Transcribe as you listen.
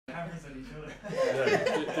each other.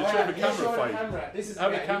 Should have a camera fight.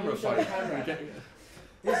 Have a camera fight.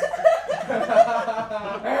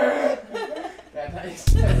 Yeah, thanks.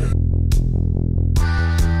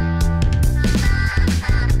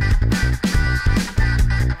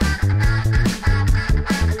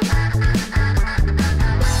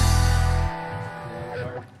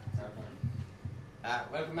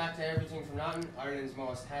 Welcome back to Everything from Nothing, Ireland's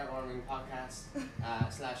most heartwarming podcast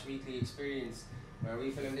 / weekly experience, where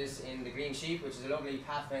we film this in the Green Sheep, which is a lovely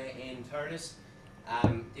cafe in Thurles.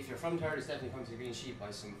 If you're from Thurles, definitely come to the Green Sheep,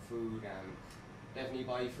 buy some food. Definitely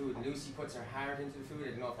buy food. Lucy puts her heart into the food.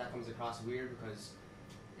 I don't know if that comes across weird because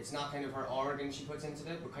it's not kind of her organ she puts into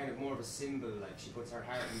it, but kind of more of a symbol. Like she puts her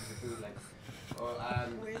heart into the food. Like,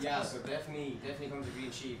 yeah. So definitely come to the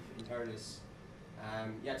Green Sheep in Thurles.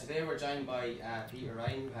 Yeah, today we're joined by Peter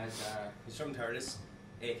Ryan, who who's from Thurles,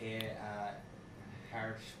 aka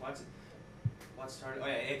what's Thurles? Oh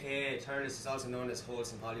yeah, aka Thurles is also known as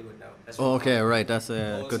Wholesome Hollywood now. That's okay, right, that's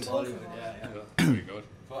good. Hollywood, yeah. Very good.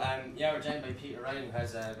 But yeah, we're joined by Peter Ryan, who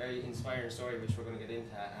has a very inspiring story, which we're going to get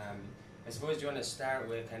into. I suppose you want to start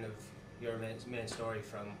with kind of your main story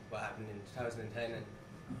from what happened in 2010.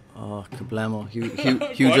 Oh, kablamo. Hugh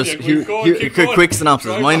quick synopsis.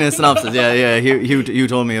 Right. Mine is synopsis. Yeah. Hugh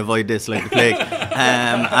told me avoid this like the plague.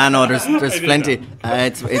 I know there's plenty.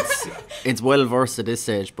 It's well versed at this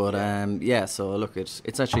stage, but yeah. So look,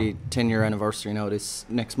 it's actually 10-year anniversary now this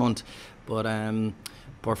next month, but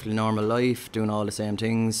perfectly normal life, doing all the same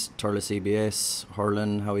things. Thurles CBS,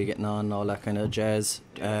 hurling, how are you getting on, all that kind of jazz.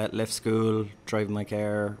 Left school, driving my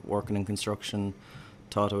car, working in construction.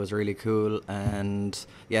 Thought it was really cool, and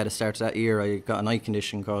yeah, at the start of that year I got an eye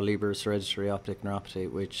condition called Leber's Hereditary Optic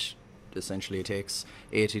Neuropathy, which essentially takes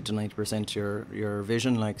 80 to 90% your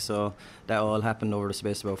vision, like, so that all happened over the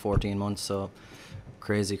space of about 14 months, so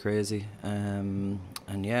crazy, and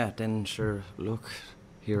yeah, then sure, look,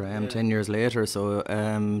 here I am 10 years later, so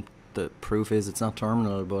the proof is it's not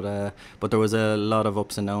terminal, but there was a lot of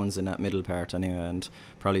ups and downs in that middle part anyway, and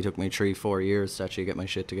probably took me 3-4 years to actually get my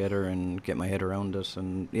shit together and get my head around it,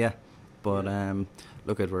 and yeah, but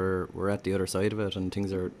look, we're at the other side of it, and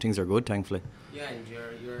things are good, thankfully. Yeah, and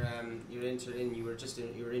you're entered in. You were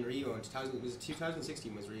in Rio in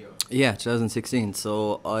 2016 was Rio. Yeah, 2016.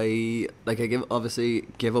 So I obviously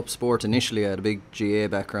gave up sport initially. I had a big GA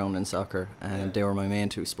background in soccer, and they were my main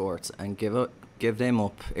two sports, and give them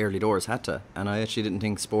up early doors, had to, and I actually didn't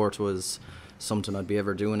think sport was something I'd be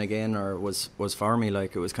ever doing again, or was for me.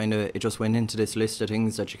 Like, it was kind of, it just went into this list of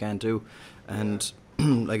things that you can't do, and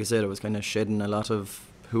like I said, I was kind of shedding a lot of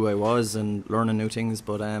who I was and learning new things,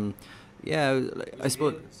 but yeah, I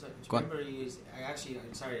suppose. Remember,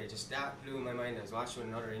 that blew my mind. I was watching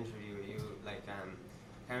another interview with you, like can't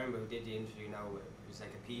remember who did the interview now. It was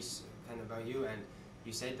like a piece kind of about you, and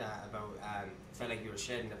you said that about felt like you were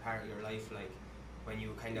shedding a part of your life, like when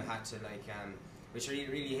you kind of had to which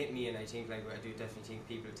really hit me, and I think like I do definitely think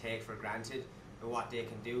people take for granted what they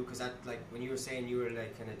can do, because that, like when you were saying you were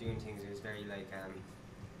like kind of doing things, it was very like I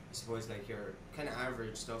suppose like your kind of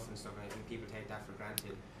average stuff and stuff, and I think people take that for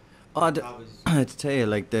granted. To tell you,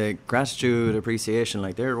 like, the gratitude, appreciation,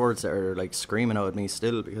 like, they're words that are like screaming out at me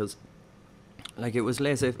still, because like it was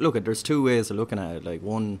laissez. Look, there's two ways of looking at it. Like,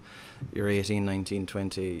 one, you're 18, 19,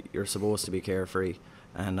 20, you're supposed to be carefree,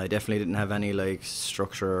 and I definitely didn't have any like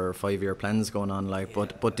structure or 5-year plans going on, like,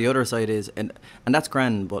 but the other side is, and that's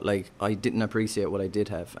grand, but like I didn't appreciate what I did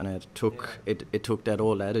have, and it took that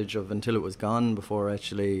old adage of until it was gone before I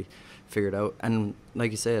actually figured out. And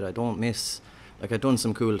like you said, I don't miss. Like, I've done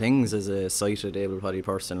some cool things as a sighted, able-bodied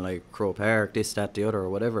person, like Crow Park, this, that, the other, or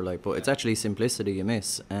whatever, like, but it's actually simplicity you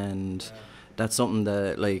miss, and that's something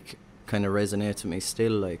that, like, kind of resonates with me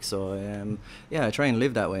still, like, so, yeah, I try and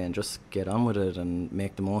live that way and just get on with it and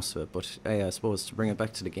make the most of it, but, I suppose, to bring it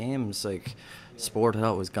back to the games, like, sport, I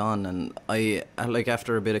thought was gone, and I like,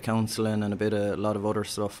 after a bit of counselling and a lot of other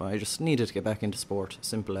stuff, I just needed to get back into sport,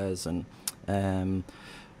 simple as, and,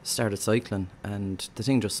 started cycling, and the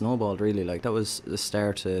thing just snowballed, really. Like, that was the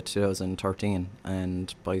start of 2013,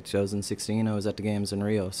 and by 2016 I was at the games in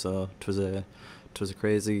Rio, so it was a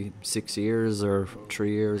crazy 6 years or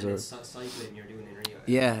 3 years. And it's cycling you're doing in Rio?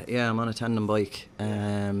 Yeah, I'm on a tandem bike,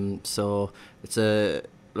 so it's a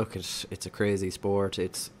crazy sport.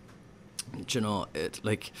 It's, you know,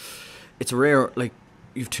 it's rare, like,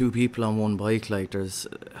 you've two people on one bike, like, there's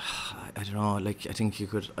I don't know, like, I think I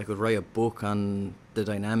could write a book on the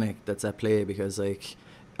dynamic that's at play, because like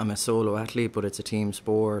I'm a solo athlete, but it's a team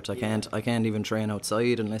sport. I can't even train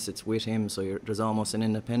outside unless it's with him. So there's almost an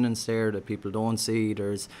independence there that people don't see.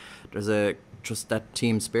 There's a just that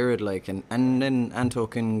team spirit, like, and then Anto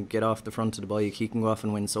can get off the front of the bike. He can go off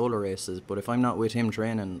and win solo races. But if I'm not with him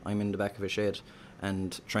training, I'm in the back of a shed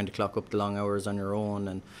and trying to clock up the long hours on your own.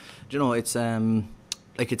 And you know, it's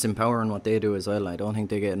like, it's empowering what they do as well. I don't think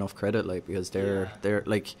they get enough credit, like, because they're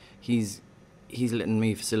like, he's letting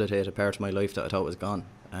me facilitate a part of my life that I thought was gone.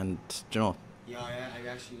 And you know. Yeah, I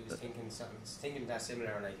actually was thinking that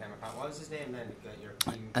similar when I came across. What was his name then? Your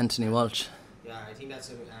team. Anthony Walsh. Yeah, I think that's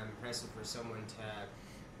impressive for someone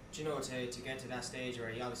to, you know, to get to that stage where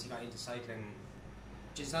he obviously got into cycling.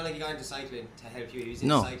 It's not like he got into cycling to help you. He was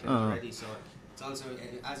into cycling already, so it's also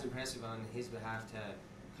as impressive on his behalf to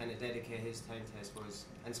kind of dedicate his time to, I suppose,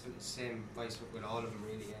 and same vice with all of them,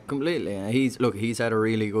 really. Yeah. Completely. He's had a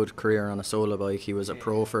really good career on a solo bike. He was a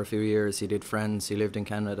pro for a few years. He did friends. He lived in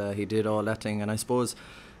Canada. He did all that thing, and I suppose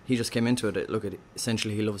he just came into it. Look,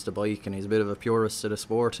 essentially he loves the bike, and he's a bit of a purist to the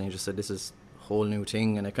sport, and he just said this is a whole new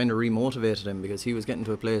thing, and it kind of remotivated him because he was getting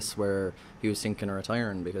to a place where he was thinking of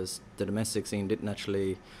retiring because the domestic scene didn't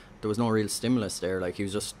actually, there was no real stimulus there. Like, he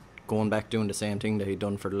was just going back doing the same thing that he'd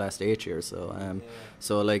done for the last 8 years.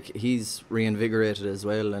 So like, he's reinvigorated as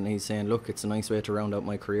well, and he's saying, look, it's a nice way to round out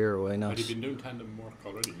my career, why not? Had he been doing tandem work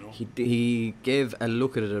already? No. He gave a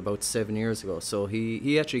look at it about 7 years ago. So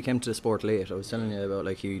he actually came to the sport late. I was telling you about,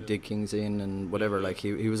 like, he did King's Inn and whatever. Like,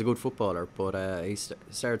 he was a good footballer, but he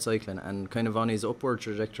started cycling, and kind of on his upward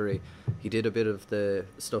trajectory, he did a bit of the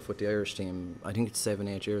stuff with the Irish team. I think it's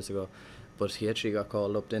 7-8 years ago. But he actually got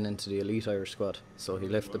called up then into the elite Irish squad. So he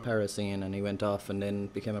left the para scene and he went off and then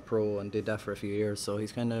became a pro and did that for a few years. So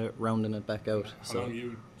he's kind of rounding it back out. How long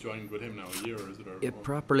you joined with him now? A year, or is it? Yeah,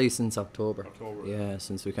 properly since October. October. Yeah,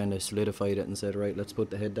 since we kind of solidified it and said, right, let's put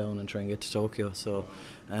the head down and try and get to Tokyo. So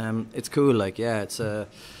it's cool. Like, yeah, it's there's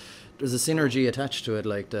a synergy attached to it,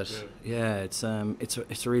 like that. Yeah, it's a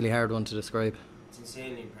really hard one to describe. It's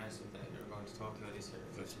insanely impressive that you're going to Tokyo this year.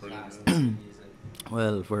 That's brilliant.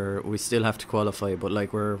 Well, we still have to qualify, but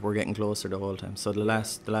like we're getting closer the whole time. So the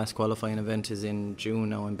last qualifying event is in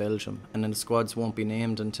June now in Belgium, and then the squads won't be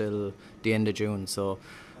named until the end of June. So,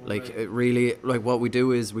 like, it really, like, what we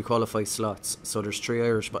do is we qualify slots. So there's 3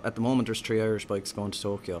 Irish, but at the moment there's 3 Irish bikes going to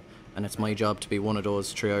Tokyo, and it's my job to be one of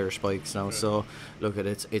those 3 Irish bikes now. So look at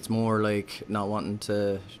it, it's more like not wanting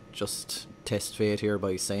to just test fate here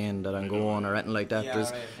by saying that I'm going or anything like that.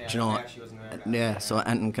 You know, so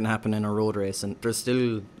anything can happen in a road race, and there's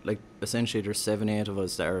still, like, essentially there's 7-8 of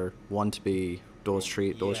us that want to be those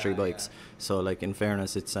three bikes. So, like, in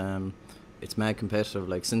fairness, it's mad competitive.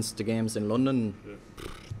 Like, since the games in London,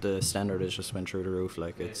 the standard has just went through the roof.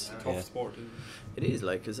 Like, it's a tough sport, isn't it? It is,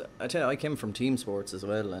 like, because I tell you, I came from team sports as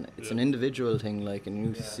well, and it's an individual thing. Like,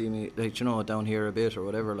 and you see me, like, you know, down here a bit or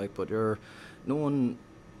whatever. Like, but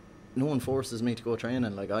no one forces me to go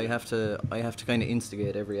training. Like, I have to kind of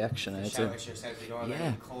instigate every action. And shout at yourself, you don't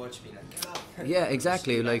have a coach being like, get up. Yeah,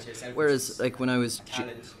 exactly. Like, whereas, like, when I was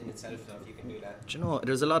talent in itself, though, if you can do that. Do you know,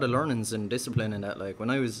 there's a lot of learnings and discipline in that. Like, when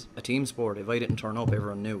I was a team sport, if I didn't turn up,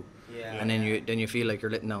 everyone knew. And then you feel like you're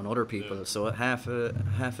letting down other people. So half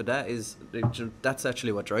of that is, that's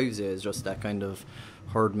actually what drives you, is just that kind of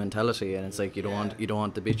herd mentality. And it's like, you don't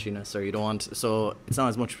want the bitchiness, or you don't want, so it's not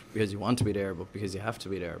as much because you want to be there, but because you have to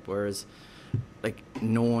be there. Whereas, like,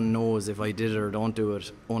 no one knows if I did it or don't do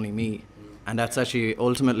it, only me. And that's actually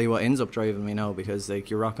ultimately what ends up driving me now, because, like,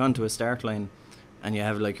 you rock onto a start line and you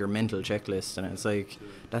have, like, your mental checklist, and it's like,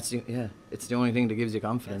 it's the only thing that gives you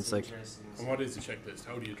confidence. Like, and what is the checklist?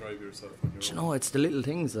 How do you drive yourself on your own? You know, it's the little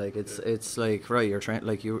things. Like, it's like, right, you're trying,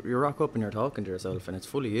 like, you rock up and you're talking to yourself, and it's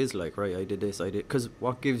fully is like, right, I did this, I did, because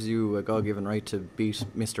what gives you a God-given right to beat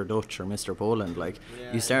Mr. Dutch or Mr. Poland? Like,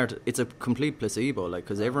 you start, it's a complete placebo, like,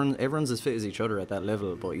 because everyone's as fit as each other at that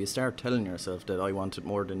level, but you start telling yourself that I wanted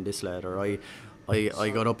more than this lad, or I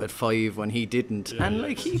got up at 5 when he didn't, and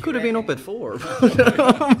like, he could have been up at 4.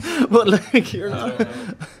 But like, you're not.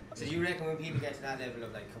 So do you reckon when people get to that level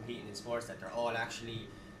of, like, competing in sports, that they're all actually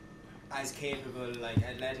as capable, like,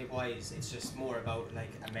 athletic wise? It's just more about,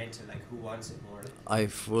 like, a mental, like, who wants it more? Like, I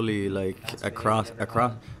fully, like, across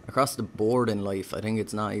the board in life, I think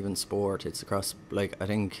it's not even sport. It's across, like, I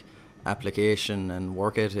think application and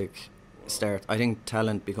work ethic. I think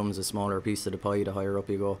talent becomes a smaller piece of the pie the higher up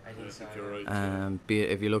you go. I think so. You're right. Be it,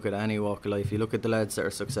 if you look at any walk of life, you look at the lads that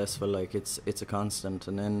are successful, like, it's a constant,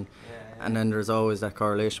 and then there's always that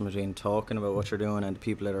correlation between talking about what you're doing and the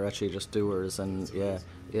people that are actually just doers. And there's.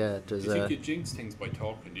 Do you think you jinx things by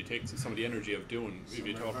talking? Do you take some of the energy of doing if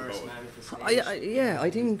you talk about it? I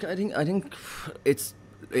think it's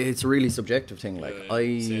it's a really subjective thing. Like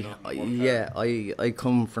I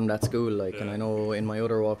come from that school, like, and I know in my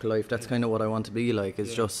other walk of life, that's kind of what I want to be like.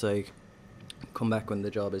 It's just like come back when the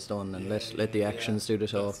job is done and let the actions do the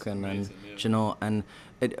talk, and you know, and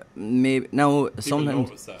it maybe now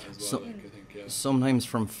sometimes sometimes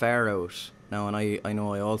from far out now, and I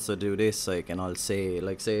know I also do this, like, and I'll say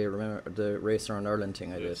remember the race around Ireland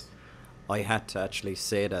thing I did. I had to actually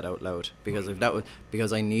say that out loud because if that was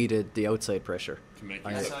because I needed the outside pressure.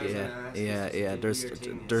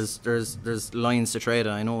 There's lines to trade,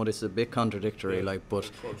 and I know this is a bit contradictory, like, but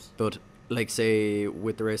like say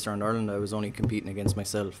with the race around Ireland, I was only competing against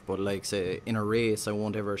myself. But like say in a race, I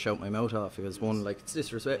won't ever shout my mouth off because one, like, it's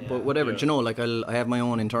disrespect. But whatever, you know, like I have my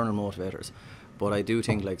own internal motivators. But I do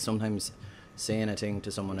think like sometimes saying a thing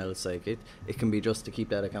to someone else, like it can be just to keep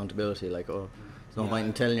that accountability, like, oh, there's no point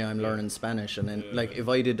in telling you I'm learning Spanish, and then like if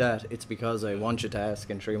I did that, it's because I want you to ask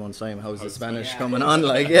in 3 months' time how's the Spanish coming on,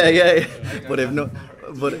 like but if no,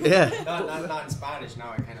 but not in Spanish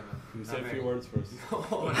now. I kind of. Can you say a few words first?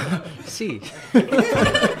 See.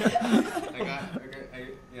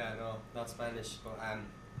 No, not Spanish, but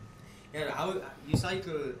how you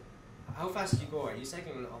cycle? How fast do you go? Are you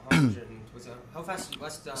cycling 100? How fast?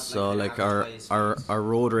 What's that? So like our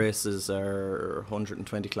road races are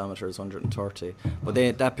 120 kilometers, 130. But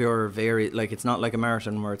that pure vary. Like it's not like a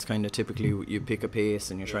marathon where it's kind of typically you pick a pace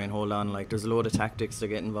and you try and hold on. Like there's a load of tactics that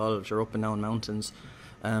get involved. You're up and down mountains.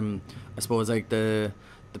 I suppose like the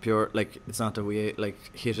pure, like, it's not that we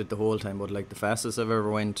like hit it the whole time, but like the fastest I've ever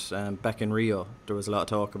went back in Rio, there was a lot of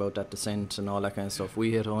talk about that descent and all that kind of stuff.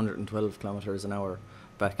 We hit 112 kilometers an hour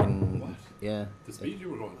back in the speed you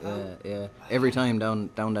were going. every time down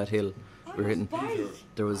that hill we were hitting.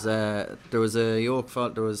 There was a yoke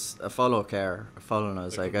there was a follow car following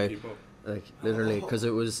us, like literally, because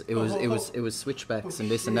it was switchbacks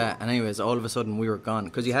and this and that, and anyways all of a sudden we were gone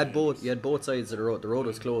because you had both sides of the road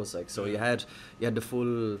was closed, like, so you had the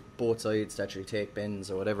full both sides to actually take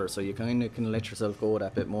bends or whatever, so you kind of can let yourself go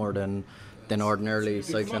that bit more than ordinarily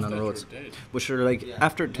cycling on roads. But sure, like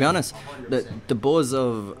after, to be honest, the buzz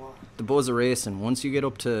of racing, once you get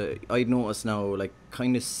up to, I'd notice now, like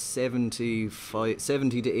kind of 70 to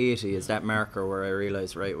 80 is that marker where I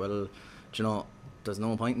realise, right, well, do you know, there's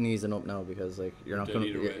no point in easing up now because like you're not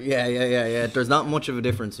going to there's not much of a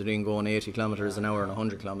difference between going 80 kilometers an hour and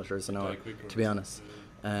 100 kilometers an hour, to be honest.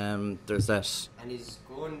 There's that. And is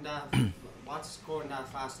going that what's going that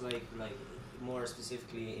fast, like more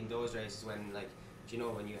specifically in those races, when, like, do you know,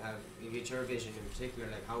 when you have your vision in particular,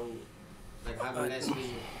 like how, like having less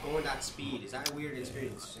vision, going that speed, is that a weird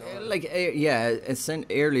experience, you know? It's in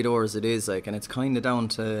early doors, it is, like, and it's kind of down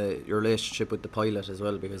to your relationship with the pilot as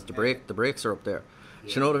well, because the brakes are up there.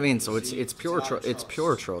 Do you know what I mean? So it's pure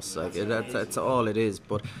trust, like that's all it is.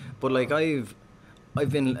 But like I've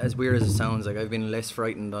been, as weird as it sounds, like I've been less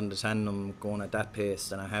frightened on the tandem going at that pace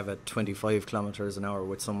than I have at 25 kilometers an hour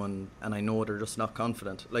with someone, and I know they're just not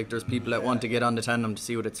confident. Like there's people that want to get on the tandem to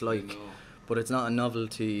see what it's like, but it's not a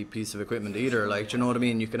novelty piece of equipment either. Like, do you know what I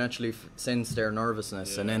mean? You can actually sense their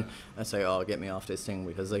nervousness, and then I say, "Oh, get me off this thing,"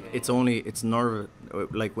 because like it's nerve.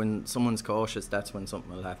 Like when someone's cautious, that's when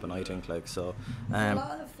something will happen. I think, like, so. A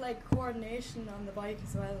lot of like coordination on the bike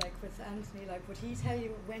as well. Like with Anthony, like would he tell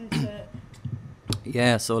you when to?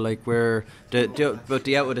 Yeah, so like we're but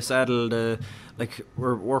the out with the saddle, like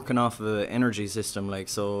we're working off of an energy system, like,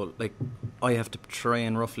 so like I have to try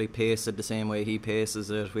and roughly pace it the same way he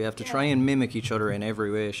paces it. We have to try and mimic each other in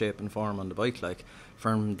every way, shape and form on the bike, like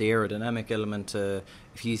from the aerodynamic element to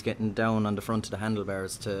if he's getting down on the front of the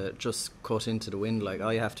handlebars to just cut into the wind, like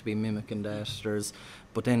I have to be mimicking that.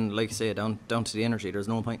 But then, like I say, down to the energy, there's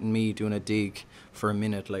no point in me doing a dig for a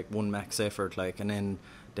minute, like one max effort, like, and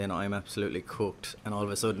then I'm absolutely cooked, and all of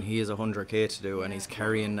a sudden he has 100k to do and he's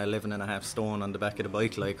carrying 11.5 stone on the back of the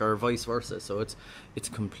bike, like, or vice versa. So it's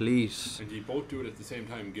complete. And you both do it at the same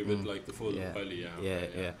time, give it like the full belly.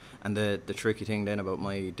 Yeah. And the tricky thing then about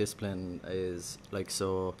my discipline is, like,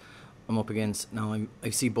 so I'm up against, now I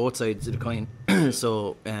see both sides of the coin.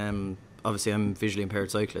 So obviously I'm visually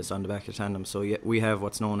impaired cyclist on the back of tandem, so we have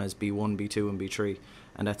what's known as B1, B2 and B3,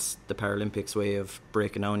 and that's the Paralympics way of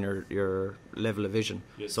breaking down your level of vision.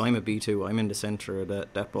 Yes. So I'm a B2, I'm in the centre of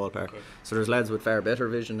that ballpark. Okay. So there's lads with far better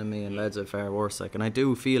vision than me and lads with far worse, like, and I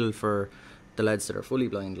do feel for the lads that are fully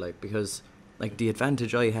blind, like, because like the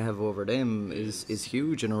advantage I have over them is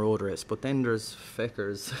huge in a road race, but then there's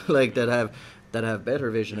feckers like that have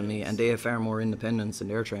better vision than me, and they have far more independence in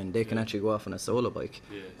their training. They can actually go off on a solo bike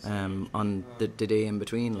on the day in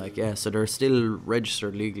between, like, so they're still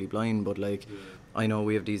registered legally blind, but like I know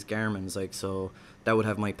we have these Garmin's, like, so that would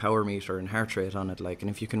have my power meter and heart rate on it, like, and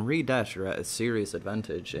if you can read that, you're at a serious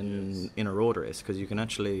advantage in a road race, because you can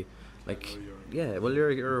actually, like,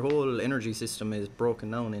 your whole energy system is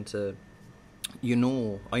broken down into, I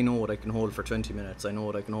know what I can hold for 20 minutes, I know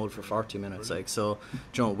what I can hold for 40 minutes, like, so,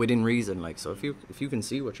 within reason, like, so if you can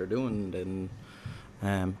see what you're doing, then,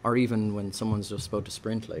 or even when someone's just about to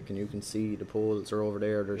sprint, like, and you can see the poles are over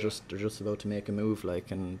there, they're just about to make a move,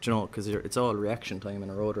 like, and because it's all reaction time in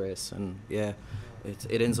a road race, and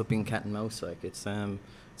it ends up being cat and mouse, like, it's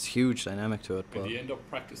huge dynamic to it. But do you end up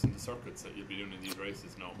practicing the circuits that you'll be doing in these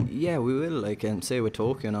races now? Yeah, we will, like, say with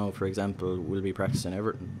Tokyo now, for example, we'll be practicing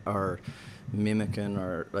everything, or mimicking,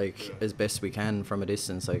 or like as best we can from a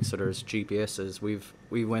distance, like, so there's GPSs.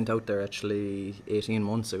 We went out there actually 18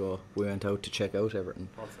 months ago. We went out to check out everything.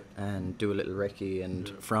 Perfect. And do a little recce, and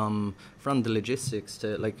from the logistics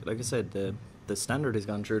to, like I said, the standard has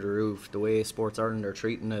gone through the roof. The way Sports Ireland are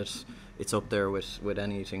treating it, it's up there with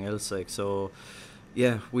anything else, like, so.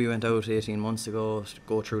 Yeah, we went out 18 months ago to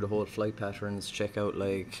go through the whole flight patterns, check out,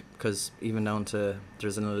 like, because even down to,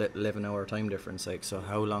 there's an 11-hour time difference, like, so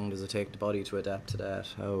how long does it take the body to adapt to that?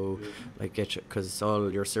 How, like, because all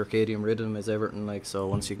your circadian rhythm is everything, like, so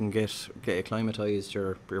once you can get acclimatized,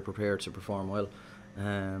 you're prepared to perform well.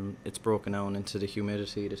 It's broken down into the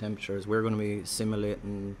humidity, the temperatures. We're going to be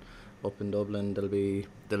simulating up in Dublin.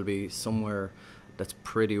 There'll be somewhere that's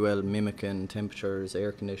pretty well mimicking temperatures,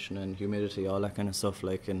 air conditioning, humidity, all that kind of stuff,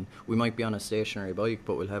 like, and we might be on a stationary bike,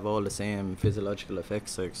 but we'll have all the same physiological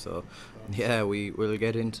effects, like, so yeah, we'll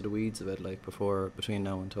get into the weeds of it, like, between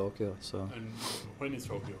now and Tokyo. So and when is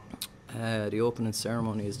Tokyo? The opening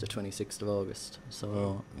ceremony is the 26th of August,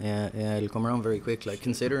 so yeah, it'll come around very quick, like,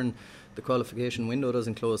 considering the qualification window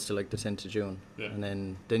doesn't close till like the 10th of June, and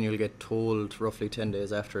then you'll get told roughly 10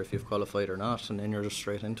 days after if you've qualified or not, and then you're just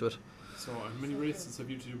straight into it. So how many races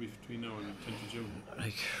have you to do between now and 10th of June?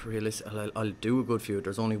 Like, realistically, I'll do a good few.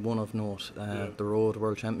 There's only one of note. The Road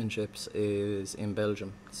World Championships is in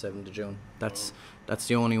Belgium, 7th of June. That's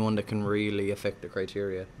the only one that can really affect the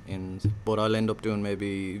criteria. But I'll end up doing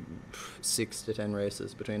maybe 6 to 10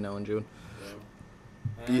 races between now and June.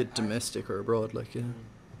 Be it domestic or abroad, like, yeah.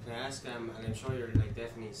 Can I ask, and I'm sure you're like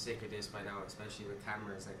definitely sick of this by now, especially with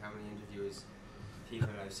cameras, like how many interviews people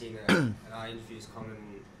I've seen a lot of interviews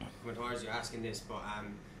coming towards you asking this, but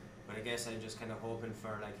I guess I'm just kind of hoping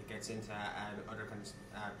for, like, it gets into other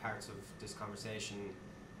parts of this conversation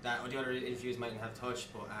that the other interviews mightn't have touched,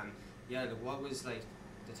 but what was like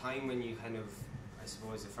the time when you kind of, I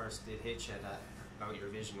suppose, the first did hit you about your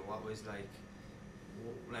vision? What was like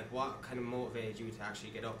what kind of motivated you to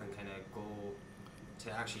actually get up and kind of go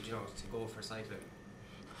to actually, to go for cycling?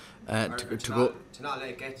 To not let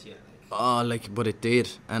it get to you. But it did,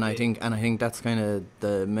 and I think that's kind of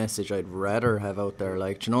the message I'd rather have out there.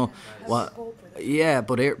 Like, what? Yeah,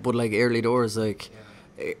 but like early doors,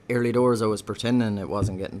 early doors, I was pretending it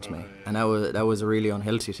wasn't getting to me, and that was a really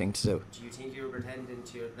unhealthy thing to do. Do you think you were pretending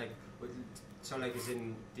to, like, so like, as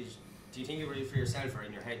in, do you think it was for yourself, or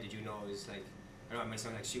in your head did you know it was like, I know it might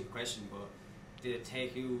sound like a stupid question, but did it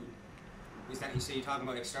take you? Was that, so you're talking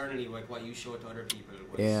about externally, like what you showed to other people?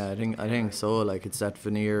 Yeah, I think so. Like, it's that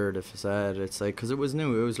veneer, the facade. It's like, because it was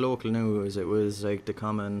new, it was local news. It was like the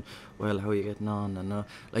common, well, how are you getting on, and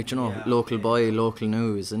like, local boy, local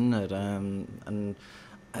news, isn't it? And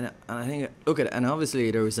I think, look at it, and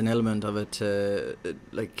obviously there was an element of it to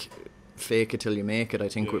like fake it till you make it. I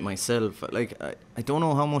think with myself, like, I don't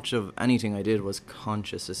know how much of anything I did was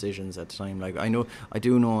conscious decisions at the time. Like, I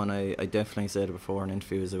do know, and I definitely said it before in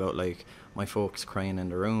interviews about, like, my folks crying in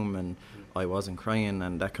the room and I wasn't crying,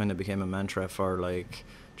 and that kind of became a mantra for, like,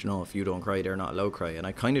 if you don't cry, they're not allowed to cry. And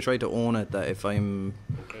I kind of tried to own it, that if I'm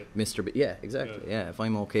Mr. B, exactly, if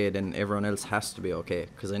I'm okay, then everyone else has to be okay,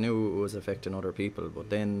 because I knew it was affecting other people.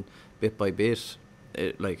 But then bit by bit,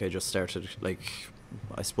 I just started, like,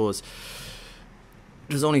 I suppose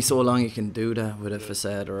there's only so long you can do that with a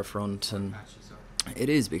facade or a front, and it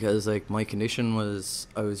is, because, like, my condition was,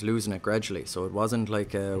 I was losing it gradually, so it wasn't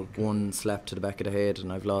like a one slap to the back of the head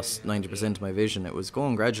and I've lost 90% of my vision. It was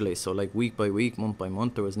going gradually, so, like, week by week, month by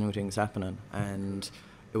month, there was new things happening, and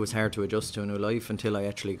it was hard to adjust to a new life until I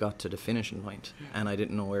actually got to the finishing point, and I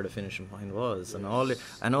didn't know where the finishing point was, and all these.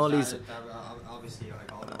 Obviously,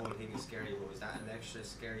 like, all the whole thing is scary, but was that an extra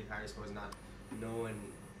scary part, I suppose, not knowing?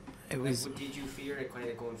 It was. Did you fear it kind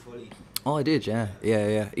of going fully? Oh, I did,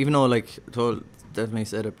 yeah. Even though, like, definitely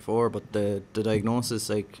said it before, but the diagnosis,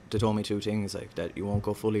 like, they told me 2 things, like, that you won't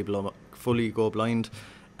go fully go blind,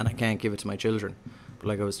 and I can't give it to my children. But,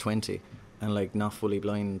 like, I was 20, and, like, not fully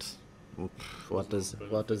blind, what does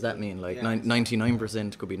that mean? Like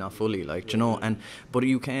 99% could be not fully, like, do you know, and but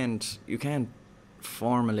you can't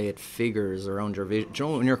formulate figures around your vision. Do you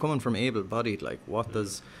know, when you're coming from able-bodied, like what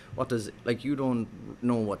does like, you don't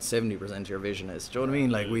know what 70% of your vision is. Do you know what I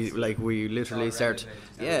mean? Like we literally start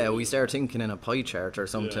thinking in a pie chart or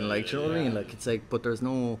something, like, do you know what I mean? Like, it's like, but there's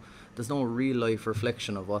no real life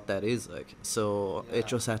reflection of what that is like. So it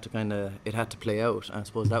just had to it had to play out. And I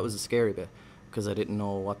suppose that was the scary bit, because I didn't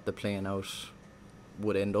know what the playing out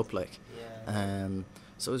would end up like.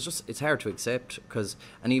 So it's hard to accept,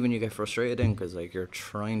 and even you get frustrated then, because like you're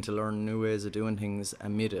trying to learn new ways of doing things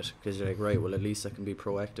amid it, because you're like, right, well, at least I can be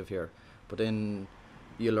proactive here. But then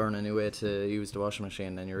you learn a new way to use the washing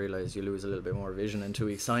machine, and you realise you lose a little bit more vision in 2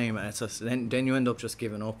 weeks' time, and it's just, then you end up just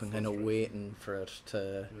giving up and kind of waiting for it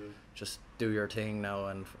to just do your thing now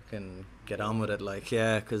and fucking get on with it. Like,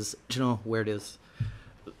 because you know where it is.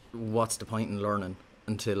 What's the point in learning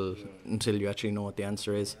until you actually know what the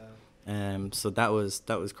answer is? So that was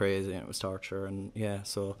crazy, and it was torture, and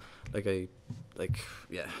so I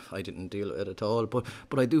didn't deal with it at all, but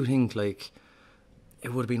I do think like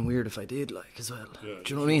it would have been weird if I did, like, as well. Do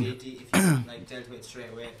you know what I mean? If you like dealt with it straight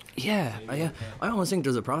away. I almost think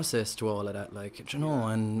there's a process to all of that, like, do you know,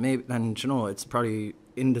 and you know, it's probably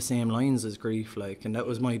in the same lines as grief, like, and that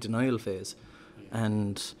was my denial phase,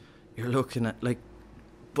 and you're looking at like,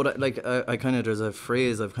 but like I kind of, there's a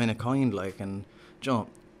phrase I've kind of coined, like, and you know,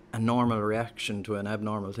 a normal reaction to an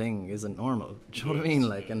abnormal thing isn't normal. Do you know what I mean?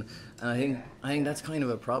 Like, and I think that's kind of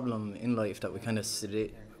a problem in life, that we kind of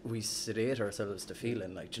sedate ourselves to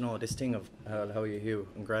feeling, like, do you know, this thing of how you Hugh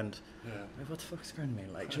and Grant. Like, what the fuck's Grant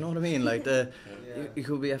mean? Like, do you know what I mean? Like, you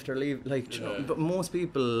could be after leave, like, do you know, but most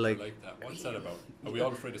people like that. What's that about? Are we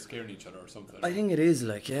all afraid of scaring each other or something? I think it is,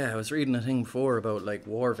 like, I was reading a thing before about like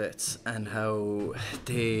war vets and how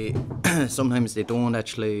they sometimes they don't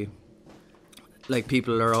actually. Like,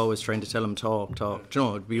 people are always trying to tell them talk, do you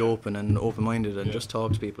know, be open and open-minded and just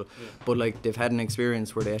talk to people. But like, they've had an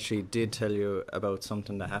experience where they actually did tell you about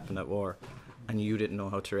something that happened at war, and you didn't know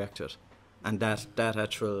how to react to it, and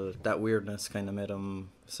that weirdness kind of made them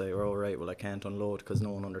say, oh right, well, I can't unload because no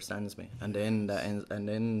one understands me, and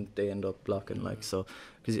then they end up blocking, like, so,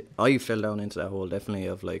 because I fell down into that hole definitely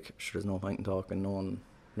of like, sure, there's no point in talking, no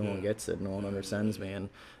one gets it, no one understands me, and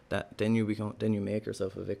that then you make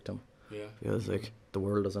yourself a victim. Because like, the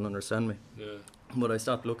world doesn't understand me. But I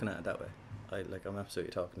stopped looking at it that way. I'm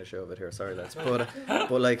absolutely talking the shit over here, sorry lads. But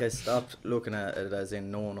like, I stopped looking at it as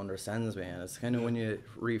in no one understands me, and it's kind of when you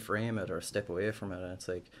reframe it or step away from it, and it's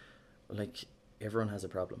like everyone has a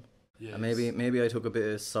problem. And maybe I took a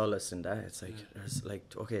bit of solace in that. It's like, there's like,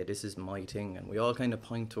 okay, this is my thing, and we all kind of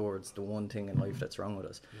point towards the one thing in life that's wrong with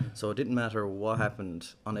us. So it didn't matter what happened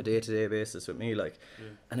on a day-to-day basis with me, like,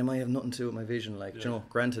 and it might have nothing to do with my vision, like, you know,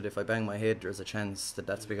 granted, if I bang my head, there's a chance that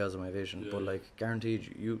that's because of my vision, but like,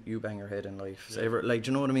 guaranteed, you bang your head in life, so like, do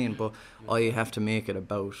you know what I mean? But I have to make it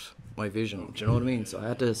about my vision, do you know what I mean? So I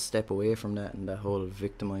had to step away from that and that whole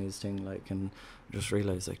victimized thing, like, and just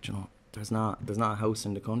realize, like, you know, there's not a house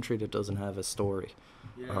in the country that doesn't have a story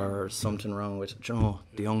or something wrong with, you know,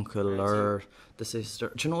 the uncle or the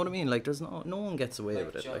sister. Do you know what I mean? Like, there's no one gets away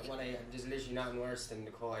with it. Like, there's literally nothing worse than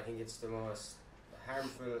the quote. I think it's the most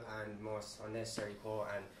harmful and most unnecessary quote,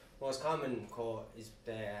 and most common quote is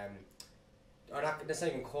the or not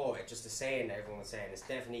even quote, it's just a saying that everyone's saying. It's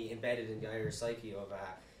definitely embedded in the Irish psyche of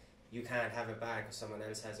you can't have it bad because someone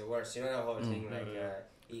else has it worse. You know that whole thing, like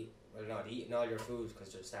not eating all your food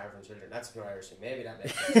because you're starving children. That's more Irish thing. Maybe that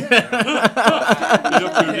makes sense.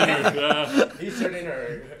 Eat your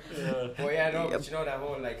dinner. But you know that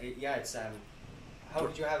whole, like, it's how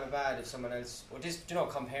did you have it bad if someone else? Well, just, you know,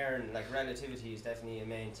 comparing, like, relativity is definitely a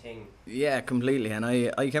main thing. Yeah, completely. And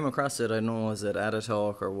I came across it. I don't know, was it at a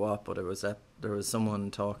talk or what? But it was there was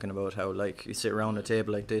someone talking about how, like, you sit around a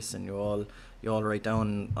table like this and you all write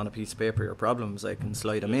down on a piece of paper your problems, like, and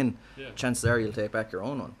slide them in. Chances are you'll take back your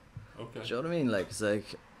own one. Okay. Do you know what I mean? Like, it's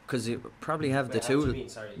like, because you probably have the tool.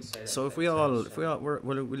 So if we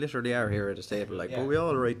literally are here at a table, like, but we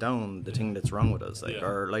all write down the thing that's wrong with us, like,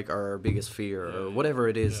 or like our biggest fear or whatever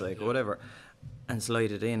it is, like, whatever, and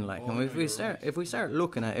slide it in, like, and if we start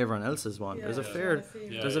looking at everyone else's one, there's a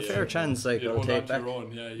fair chance, like, I'll take back.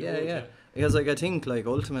 Because, like, I think, like,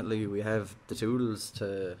 ultimately we have the tools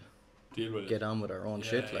to deal with get on with our own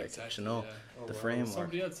shit, like, exactly, you know, the framework.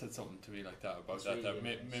 Somebody else said something to me like that about that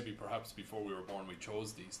maybe perhaps before we were born we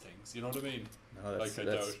chose these things, you know what I mean? No, that's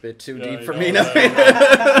a bit too deep for me now. No,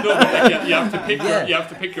 but like, you have to pick you have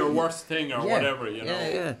to pick your worst thing or whatever, you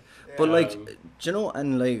know. But like, do you know,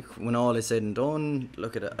 and like, when all is said and done,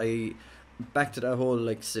 look at it, back to that whole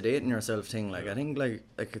like sedating yourself thing, like I think like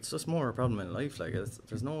it's just more a problem in life. Like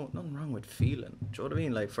there's nothing wrong with feeling. Do you know what I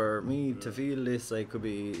mean? Like for me to feel this, I could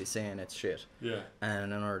be saying it's shit. Yeah.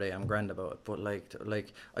 And another day I'm grand about it. But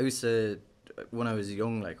like I used to, when I was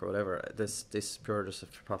young, like or whatever. This pure just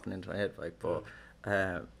popping into my head, like. But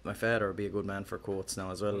my father would be a good man for quotes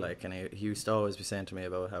now as well. Like, and he used to always be saying to me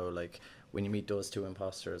about how like, when you meet those two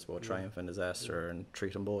imposters, both triumph and disaster, and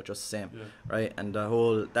treat them both just the same, right? And that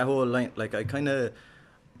whole line, like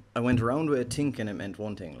I went around with it thinking it meant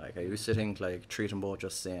one thing. Like I used to think like treat them both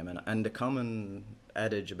just the same, and the common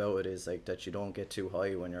adage about it is like that you don't get too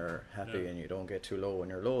high when you're happy and you don't get too low when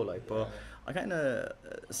you're low. Like, but I kind of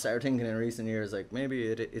started thinking in recent years like maybe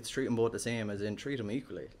it's treat them both the same, as in treat them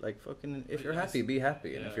equally. Like fucking, if you're happy, be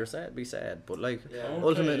happy, and if you're sad, be sad. But like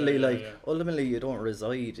ultimately you don't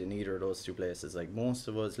reside in either of those two places. Like most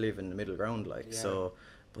of us live in the middle ground. Like so.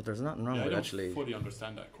 But there's nothing wrong with actually. I don't fully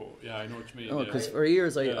understand that quote. Yeah, I know what you mean. No, because for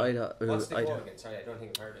years What's the quote again? Sorry, I don't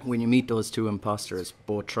think I've heard it. When you meet those two imposters,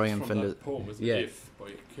 both triumph from and that poem, isn't it? If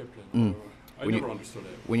by Kipling. I never understood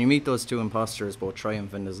it. When you meet those two imposters, both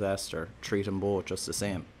triumph and disaster, treat them both just the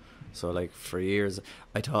same. So like for years,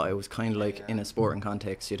 I thought it was kind of like in a sporting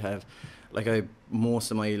context, you'd have. Like most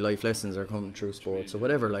of my life lessons are coming through sports or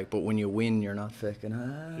whatever. Like, but when you win, you're not fucking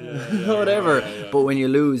whatever. But when you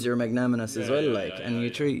lose, you're magnanimous as well. Like, and you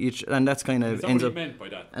treat and that's kind of ends up. Meant by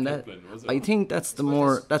that? And Kipling, was it? I think that's the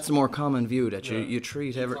more common view, that you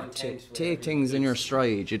treat take things in your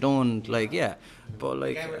stride. You don't but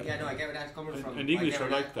like. I get where that's coming from. And English are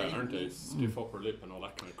like that, aren't they? Stiff upper lip and all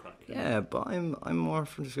that kind of crack. Yeah, but I'm more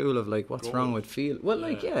from the school of like, what's wrong with feel? Well,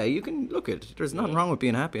 like you can look at. There's nothing wrong with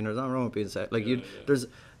being happy, and there's nothing wrong with being sad. Like there's.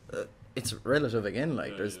 It's relative again.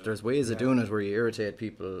 Like there's ways of doing it where you irritate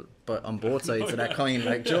people, but on both sides of that coin.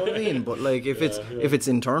 Like, do you know what I mean? But like if it's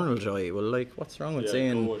internal joy, well, like what's wrong with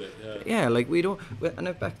saying? Go with it, like we don't.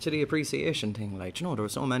 And back to the appreciation thing. Like, you know, there were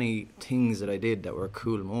so many things that I did that were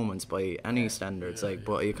cool moments by any standards.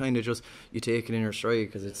 But you kind of just you take it in your stride,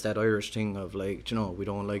 because it's that Irish thing of like, you know, we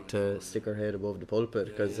don't like to stick our head above the pulpit,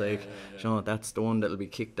 because you know, that's the one that'll be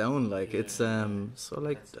kicked down. Like it's so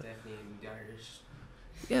like. That's definitely the Irish.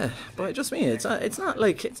 Yeah, but I just mean it's not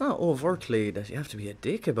overtly that you have to be a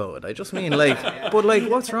dick about it. I just mean like, but like,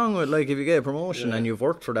 what's wrong with like if you get a promotion and you've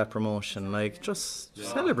worked for that promotion, like just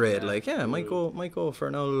celebrate. Like, might go for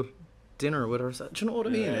an old dinner with her. Do you know what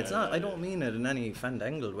I mean? It's not. I don't mean it in any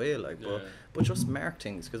fandangled way, like, but just mark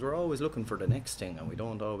things, because we're always looking for the next thing, and we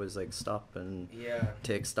don't always like stop and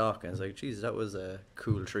take stock. And it's like, geez, that was a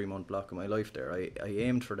cool 3-month block of my life there. I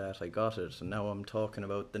aimed for that, I got it, and now I'm talking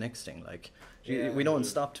about the next thing. Like, we don't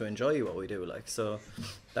stop to enjoy what we do. Like, so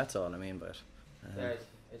that's all I mean by it.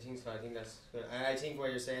 I think so. I think that's good. And I think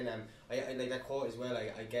what you're saying, I like that quote as well.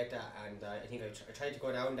 I get that, and I think I tried to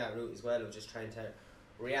go down that route as well, of just trying to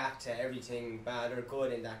react to everything bad or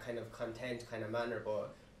good in that kind of content kind of manner.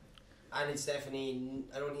 And it's definitely,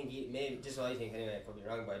 I don't think, maybe just what I think anyway, I could be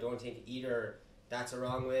wrong, but I don't think either that's a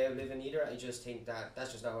wrong way of living either. I just think that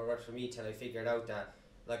that's just not what worked for me till I figured out that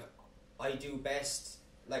like I do best,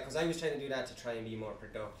 like, because I was trying to do that to try and be more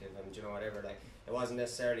productive and, you know, whatever. Like, it wasn't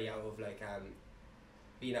necessarily out of like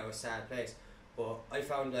being out of a sad place, but I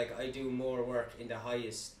found like I do more work in the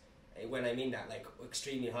highest, when I mean that, like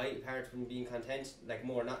extremely high, apart from being content, like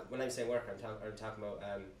more, not when I'm saying work, I'm talking about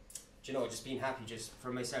you know, just being happy just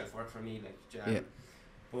for myself, work for me, like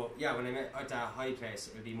but when I'm at that high place,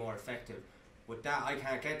 it'll be more effective. With that, I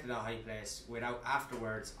can't get to that high place without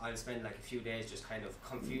afterwards I'll spend like a few days just kind of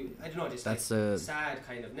confused, I don't know, just that's like sad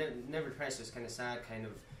kind of, never depressed, just kind of sad, kind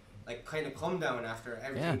of come down after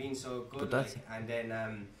everything being so good, like, and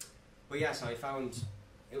then so I found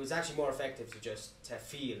it was actually more effective to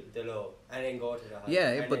feel the low and then go to the high,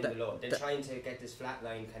 and then the low, than trying to get this flat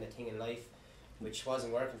line kind of thing in life, which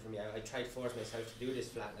wasn't working for me. I tried to force myself to do this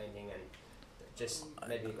flat line thing, and it just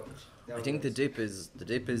made me go. I think the dip is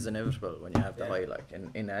inevitable when you have the high, like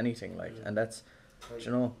in anything, like, and that's,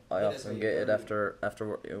 you know, I often get it after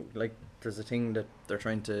work, you know, like there's a thing that they're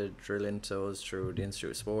trying to drill into us through the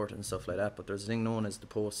Institute of Sport and stuff like that, but there's a thing known as the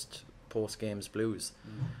post games blues,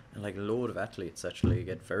 and like a load of athletes actually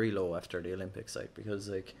get very low after the Olympics, like, because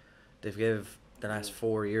like they've gave the last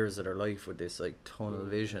 4 years of their life with this like tunnel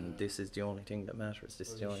vision, this is the only thing that matters, this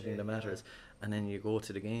is the only thing that matters, and then you go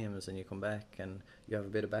to the games and you come back and you have a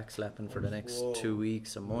bit of backslapping for the next 2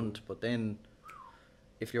 weeks, a month, but then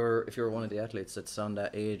if you're one of the athletes that's on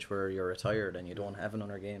that age where you're retired and you don't have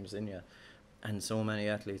another games in you, and so many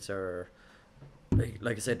athletes are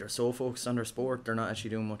like I said, they're so focused on their sport, they're not actually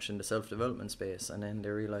doing much in the self-development space, and then they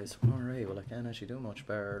realise, alright, well I can't actually do much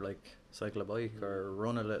better, like cycle a bike or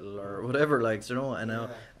run a little or whatever, like, you know, and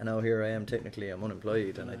now here I am, technically I'm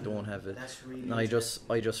unemployed and I don't have it. That's really And I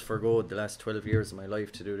just forgoed the last 12 years of my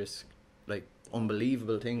life to do this like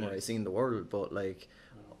unbelievable thing where I seen the world, but like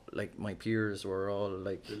my peers were all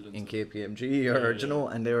like in KPMG or you know,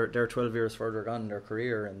 and they're 12 years further gone in their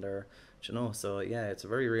career, and they're, you know, so yeah, it's a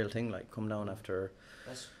very real thing, like come down after.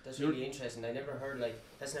 That's really interesting. I never heard, like,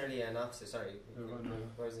 that's nearly an opposite. Sorry.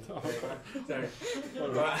 Where is it? Sorry.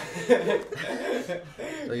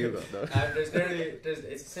 So you got that.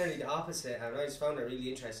 It's nearly the opposite, and I just found it really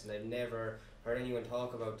interesting. I've never heard anyone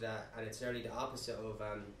talk about that, and it's nearly the opposite of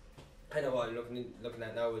kind of what I'm looking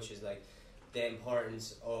at now, which is like the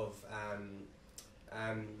importance of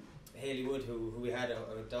Hayley Wood, who we had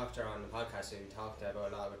a doctor on the podcast who talked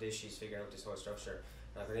about a lot about this. She's figuring out this whole structure.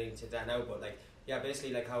 I'm not going into that now, but like, yeah,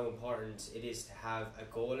 basically like how important it is to have a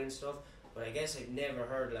goal and stuff. But I guess I've never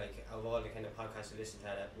heard, like, of all the kind of podcasts I listen to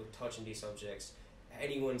that would touch on these subjects,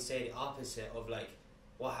 anyone say the opposite of like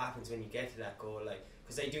what happens when you get to that goal. Like,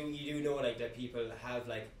 because you do know like that people have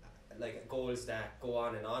like goals that go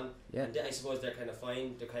on and on. Yeah. And I suppose they're kind of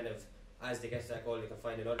fine. They're kind of, as they get to that goal, they can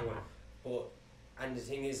find another one. But and the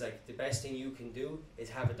thing is, like, the best thing you can do is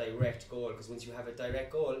have a direct goal, because once you have a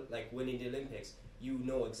direct goal, like winning the Olympics, you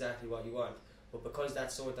know exactly what you want. But because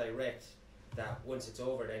that's so direct, that once it's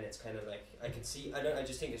over, then it's kind of like, I can see, I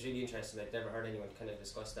just think it's really interesting. I've never heard anyone kind of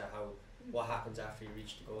discuss that, what happens after you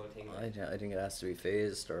reach the goal thing. Like. I think it has to be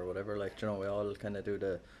phased or whatever, like, you know, we all kind of do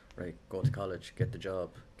the, right, go to college, get the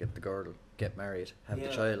job, get the girl, get married, have the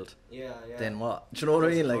child. Yeah. Then what? Do you know what I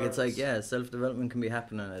mean? Like, it's like, yeah, self-development can be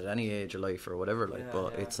happening at any age of life or whatever, like,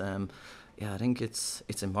 but it's, I think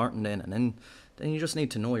it's important then, and then you just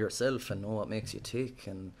need to know yourself and know what makes you tick,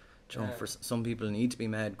 and, you know, for some people need to be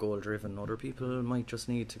mad goal driven, other people might just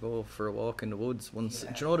need to go for a walk in the woods once, do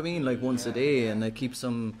you know what I mean, like once a day, and it keeps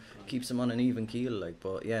them on an even keel, like.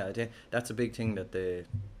 But yeah, that's a big thing that they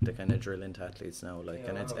kind of drill into athletes now, like,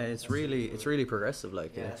 and it's really progressive,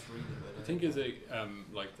 like. Yeah, that's really good. I think is a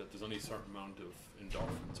like that there's only a certain amount of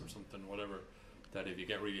endorphins or something, whatever, that if you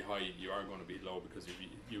get really high, you are going to be low because if you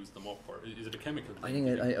use them up, or is it a chemical thing? I think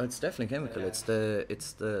it's definitely chemical. It's the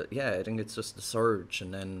I think it's just the surge,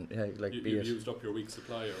 and then like you've used up your week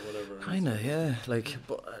supply or whatever. Kinda, yeah.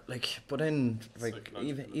 But then like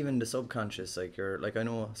even the subconscious, like you're like, I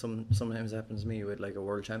know sometimes it happens to me with like a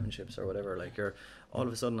world championships or whatever. Like you're all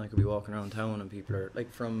of a sudden I could be walking around town and people are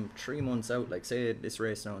like from 3 months out. Like say this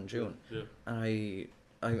race now in June, and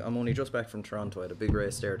I'm only just back from Toronto. I had a big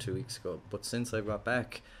race there 2 weeks ago. But since I got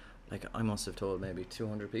back, like I must have told maybe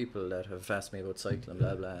 200 people that have asked me about cycling,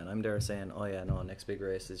 blah blah, and I'm there saying, oh yeah, no, next big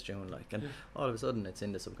race is June, like, and all of a sudden it's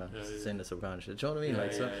in the subconscious. It's in the subconscious. Do you know what I mean? I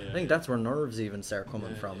think that's where nerves even start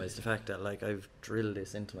coming from. Is the fact that like I've drilled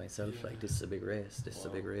this into myself, like this is a big race, this is a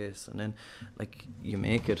big race, and then like you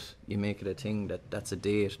make it a thing that's a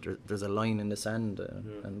date. There's a line in the sand,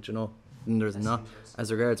 and you know. And there's not,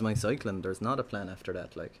 as regards my cycling, there's not a plan after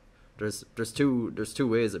that. Like, there's two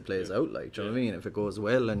ways it plays out. Like, do you know what I mean? If it goes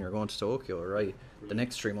well and you're going to Tokyo, right, the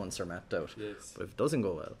next 3 months are mapped out. Yes. But if it doesn't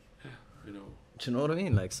go well, you know. Do you know what I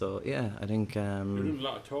mean? Like, so yeah, I think. You're doing a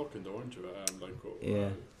lot of talking, though, aren't you?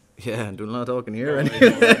 Yeah, I'm doing a lot of talking here.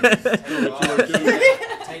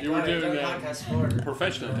 You were doing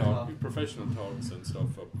professional talks and stuff.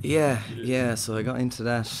 Yeah. So I got into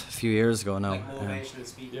that a few years ago now. Like motivational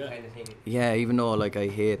speaking kind of thing. Yeah, even though like I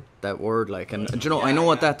hate that word, like, and do you know, I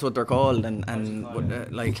know that's what they're called, and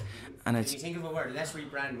like. And if you think of a word, let's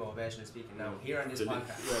rebrand motivational speaking now here on this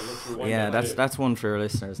podcast. Yeah, that's one for your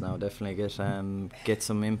listeners now. Definitely get some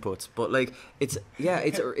inputs. But like it's a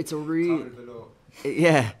real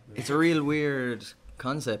it's a real weird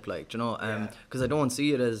concept, like, do you know, because I don't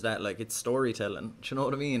see it as that, like, it's storytelling, do you know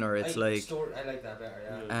what I mean, or it's like I like that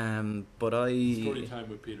better, but story time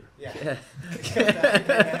with Peter.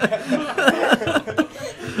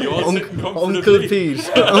 Uncle Pete.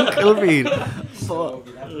 So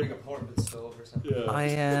you'd have to bring a portable stove or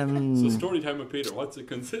something. So story time with Peter, what's it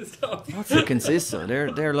consist of?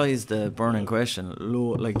 There lies the burning question.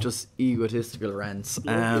 Like just egotistical rants.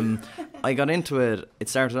 I got into it. It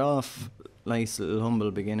started off nice little humble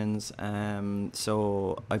beginnings.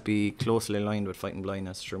 So I'd be closely aligned with Fighting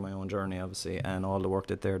Blindness through my own journey, obviously, and all the work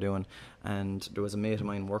that they're doing. And there was a mate of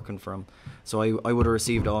mine working for him, so I would have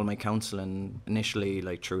received all my counselling initially,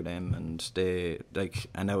 like, through them, and they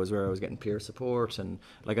and that was where I was getting peer support, and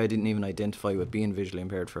like I didn't even identify with being visually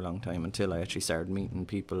impaired for a long time until I actually started meeting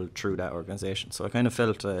people through that organisation. So I kind of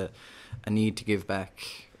felt a need to give back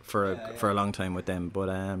for a long time with them, but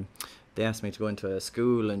they asked me to go into a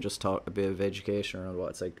school and just talk a bit of education around what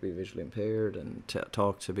it's like to be visually impaired and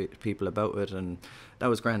talk to people about it, and that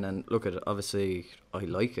was grand. And look at it, obviously I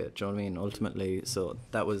like it, do you know what I mean, ultimately. So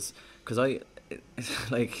that was because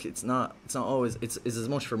like it's not always it's as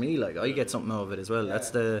much for me, like I get something out of it as well. That's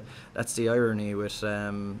the irony with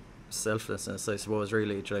selflessness, I suppose,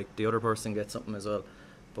 really, like the other person gets something as well.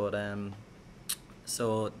 But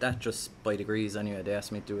so that just by degrees anyway, they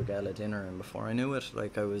asked me to do a gala dinner, and before I knew it,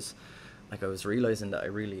 I was realizing that I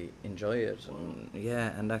really enjoy it,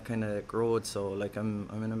 and that kind of growed. So like I'm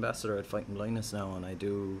an ambassador at Fighting Blindness now, and I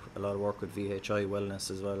do a lot of work with VHI Wellness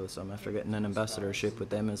as well, so I'm after getting an ambassadorship with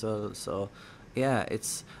them as well. So yeah,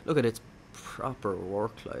 it's proper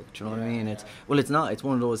work, like, do you know what I mean? It's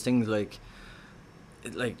one of those things like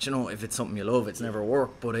you know, if it's something you love, it's never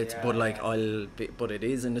work, but but it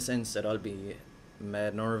is, in the sense that I'll be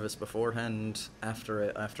mad nervous beforehand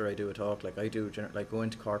after I do a talk, like I do, like go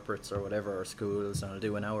into corporates or whatever, or schools, and I'll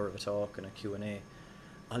do an hour of a talk and a Q&A.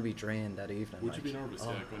 I'll be drained that evening. Would you be nervous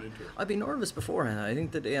going into it? I'd be nervous beforehand. I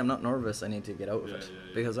think the day I'm not nervous, I need to get out of it,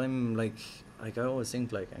 because I'm like I always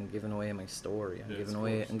think like I'm giving away my story, I'm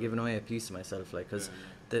giving away a piece of myself, like, because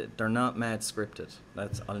they're not mad scripted.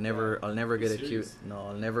 That's I'll never get accused. No,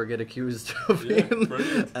 I'll never get accused of being.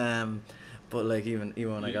 But like even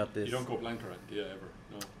when I got this, you don't go blank around, ever?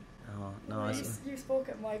 No. You spoke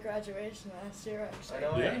at my graduation last year,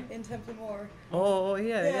 actually. In Templemore. Oh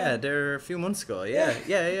yeah. There a few months ago.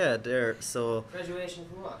 Yeah. There. So. Graduation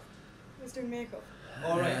from what? I was doing makeup.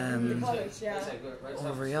 Oh right. In the college,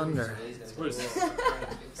 over yonder.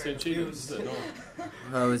 St. Cheetah's, no.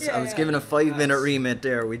 I was given a 5-minute remit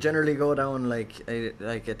there. We generally go down like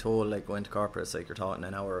get told, like going to corporates, like you're talking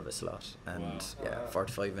an hour of a slot, and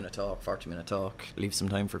 45-minute talk, 40-minute talk, leave some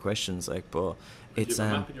time for questions, like. But it's do you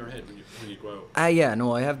have a map in your head when you go out?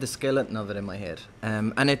 No, I have the skeleton of it in my head,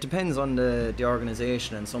 and it depends on the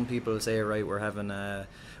organisation. And some people say, right, we're having a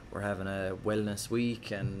wellness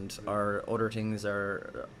week, and our other things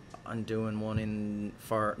are. I'm doing one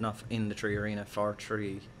not in the Tree Arena, for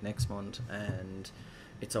Tree next month, and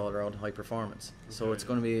it's all around high performance. Okay. So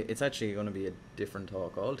it's actually going to be a different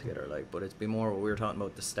talk altogether, like, but it's be more what we were talking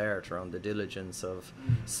about at the start, around the diligence of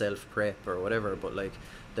self prep or whatever. But like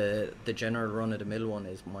the general run of the mill one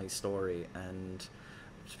is my story, and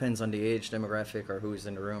it depends on the age demographic or who's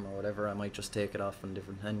in the room or whatever. I might just take it off on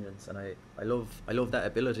different tangents, and I love that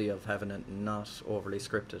ability of having it not overly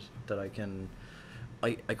scripted, that I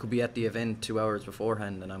could be at the event 2 hours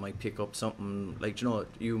beforehand, and I might pick up something, like, you know,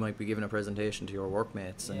 you might be giving a presentation to your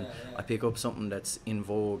workmates, and I pick up something that's in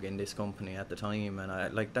vogue in this company at the time,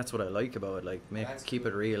 and that's what I like about it, like, keep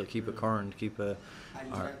it real, keep it current, keep it.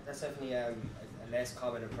 And that's definitely a less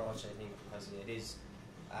common approach, I think, because it is,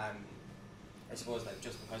 I suppose, like,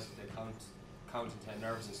 just because of the counting to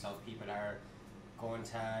nerves and stuff, people are going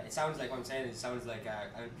to. It sounds like what I'm saying. It sounds like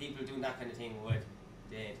and people doing that kind of thing would.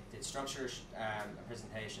 They'd structure a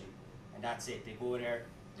presentation, and that's it. They go there.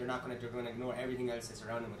 They're going to ignore everything else that's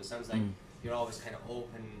around them. But it sounds like you're always kind of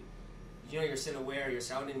open. You know, you're still aware. You're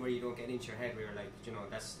surrounding where you don't get into your head. Where you're like, you know,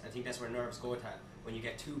 I think that's where nerves go to, when you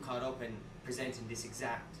get too caught up in presenting this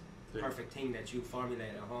exact perfect thing that you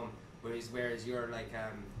formulate at home. Whereas you're like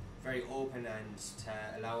very open and to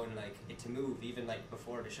allowing like it to move, even like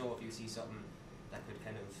before the show. If you see something that could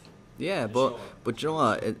kind of. Yeah, but you know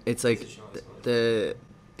what? It's like the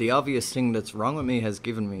obvious thing that's wrong with me has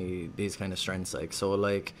given me these kind of strengths. Like, so,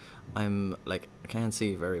 like, I'm like, I can't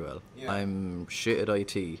see very well. Yeah. I'm shit at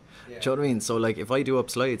IT. Yeah. Do you know what I mean? So, like, if I do up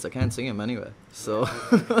slides, I can't see them anyway. So,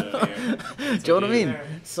 do you know what I mean?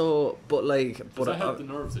 So, but like, does that help the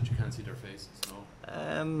nerves that you can't see their faces?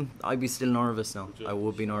 No. I'd be still nervous now. I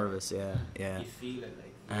would be nervous. Yeah. You feel it, like.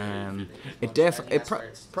 It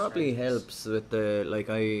probably helps with the, like,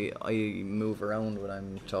 I move around when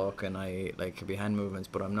I'm talking. I like could be hand movements,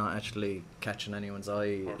 but I'm not actually catching anyone's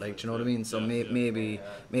eye. Perfect, like, do you know what I mean? So maybe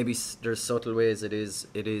there's subtle ways it is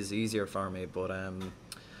easier for me. But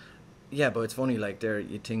but it's funny, like,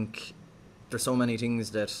 you think there's so many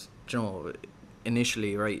things that, you know,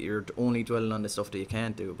 initially, right, you're only dwelling on the stuff that you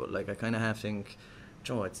can't do. But like, I kind of have to think,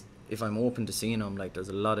 you know, if I'm open to seeing them, like, there's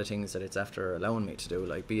a lot of things that it's after allowing me to do,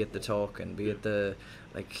 like, be it the talk and be it the,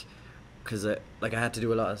 like, because like, I had to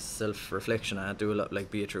do a lot of self-reflection. I had to do a lot, like,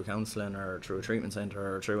 be it through counselling or through a treatment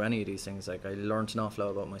centre or through any of these things. Like, I learned an awful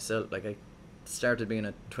lot about myself. Like, I started being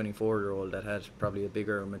a 24-year-old that had probably a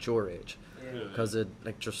bigger, mature age, because it,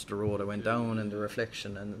 like, just the road I went down and the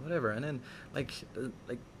reflection and whatever. And then like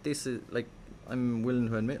this is, like, I'm willing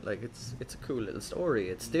to admit, like, it's a cool little story.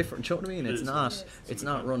 It's different. Do you know what I mean? It's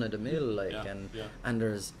not run of the mill, like, and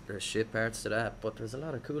there's shit parts to that, but there's a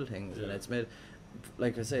lot of cool things, and it's made.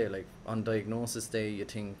 like I say, like on diagnosis day, you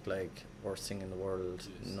think like worst thing in the world,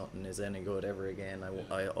 Yes. nothing is any good ever again.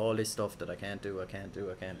 I all this stuff that I can't do,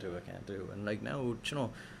 and like now, you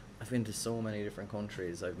know, I've been to so many different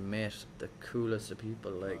countries. I've met the coolest of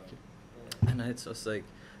people, like, and it's just like,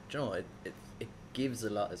 you know, it gives a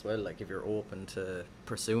lot as well. Like if you're open to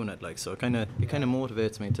pursuing it, like, so it kind of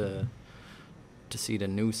motivates me to see the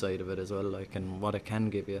new side of it as well, like, and what it can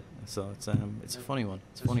give you. So it's a funny one.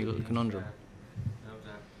 It's a funny little conundrum.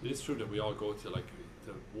 It is true that we all go to like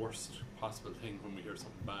the worst possible thing when we hear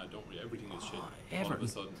something bad, don't we? Everything is shit all of a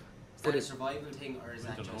sudden. Is that a survival thing, or is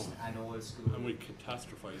that don't just know. an old school? And we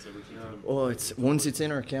catastrophize everything. Yeah. Oh, it's once it's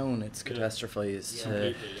in our count, it's Yeah. catastrophized. Yeah.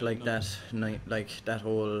 Completely, yeah, Like no. that night, like that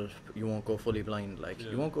whole you won't go fully blind. Like Yeah.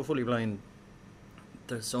 you won't go fully blind.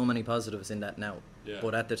 There's so many positives in that now. Yeah.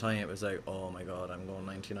 But at the time, it was like, oh my god, I'm going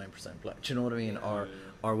 99% blind. Do you know what I mean? Yeah, Or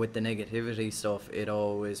or with the negativity stuff, it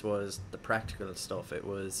always was the practical stuff. It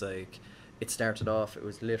was like, it started off, it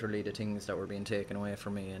was literally the things that were being taken away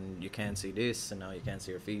from me, and you can't see this, and now you can't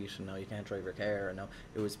see your feet, and now you can't drive your car, and now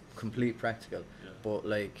it was complete practical. Yeah. But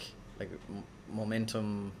like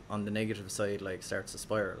momentum on the negative side, like, starts to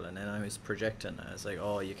spiral, and then I was projecting. I was like,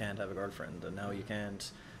 oh, you can't have a girlfriend, and now you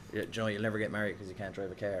can't, you know, you'll never get married because you can't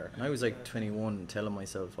drive a car. And I was like 21, telling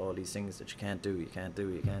myself all these things that you can't do,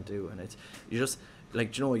 and it's, you just,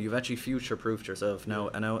 like, you know, you've actually future-proofed yourself now.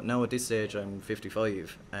 Yeah. And now at this stage, I'm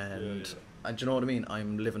 55, and Yeah. and do you know what I mean?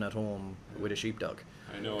 I'm living at home with a sheepdog,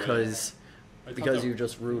 I know. because I thought that- you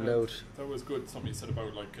just ruled yeah, out. That was good. Something you said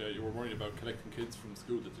about like you were worried about collecting kids from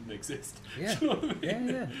school that didn't exist. Yeah, Do you know what I mean?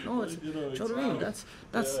 yeah. No, it's, You know, do you know what I mean? it's-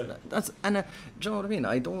 That's Yeah. that's and do you know what I mean?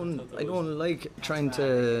 I don't thought that I don't was- like trying That's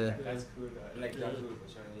to. That's cool. Like Yeah. that cool.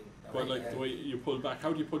 Which I mean. But like the way you pull back,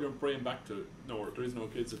 how do you pull your brain back to no? There is no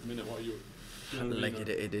kids at the minute. What are you? You know what I Like mean?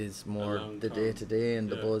 it is more long the term. day to day and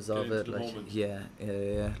the Yeah, buzz get of into it. the Like moment.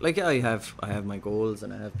 yeah. Like I have my goals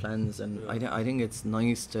and I have plans, and Yeah. I think it's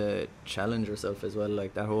nice to challenge yourself as well.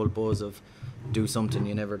 Like that whole buzz of do something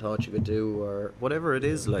you never thought you could do, or whatever it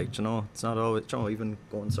is. Like, you know, it's not always, you know, even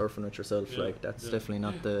going surfing with yourself. Yeah, Like that's yeah. definitely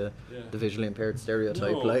not the Yeah. visually impaired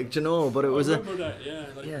stereotype. No. Like, you know, but it I was a. remember that. Yeah.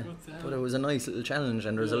 Like, Yeah, what the hell? but it was a nice little challenge,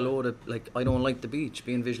 and there's a Yeah. load of, like, I don't like the beach,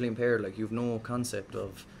 being visually impaired. Like, you've no concept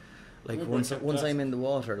of, like, Remember I once kept I'm asking- in the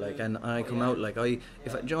water, like, Yeah. and I come yeah. out, like, if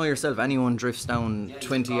Yeah. you know yourself, anyone drifts down Yeah,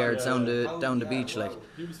 20 you yards can't, down the yeah, beach, wow. like,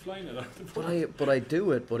 He was flying it out the but I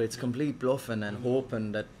do it, but it's complete bluffing and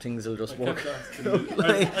hoping that things will just I work. kept asking out. you-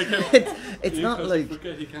 Like, I kept- it's you not just like.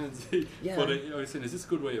 forget he can't see. Yeah. But I was saying, is this a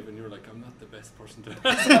good way of? And you were like, I'm not the best person to.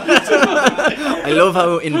 I love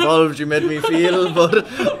how involved you made me feel, but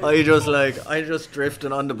I just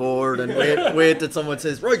drifting on the board and wait that someone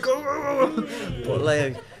says, right, go.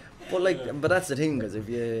 But that's the thing, because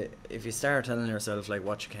if you start telling yourself like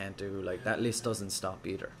what you can't do, like that list doesn't stop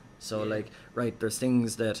either. So Yeah. like, right, there's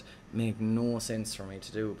things that make no sense for me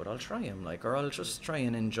to do, but I'll try them, like, or I'll just try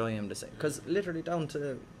and enjoy them the same. Because literally down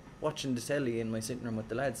to watching the telly in my sitting room with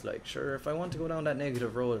the lads, like, sure, if I want to go down that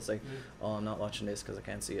negative road, it's like, oh, I'm not watching this because I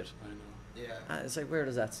can't see it. I know. Yeah. It's like, where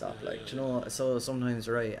does that stop? Yeah, Like, yeah, do you know, so sometimes,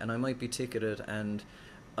 right, and I might be ticketed and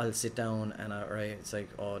I'll sit down and it's like,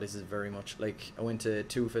 oh, this is very much, like, I went to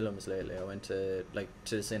 2 films lately. I went to, like,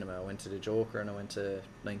 to the cinema. I went to The Joker and I went to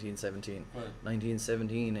 1917. Well,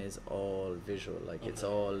 1917 is all visual, like, it's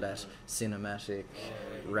Okay. all that cinematic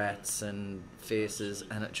rats and faces,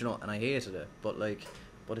 and you know, and I hated it, but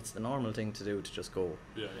it's the normal thing to do, to just go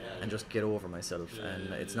yeah, and just get over myself. Yeah, And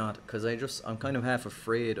yeah, it's yeah. not, because I'm kind of half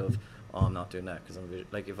afraid of, oh, I'm not doing that because I'm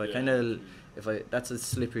like, if I Yeah. kind of, that's a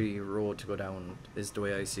slippery road to go down, is the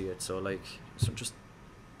way I see it. So like, so just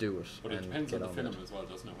do it. But it and depends get on the on film with it. as well,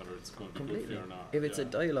 doesn't it? Whether it's going to be good for Completely. you or not. If it's a Yeah.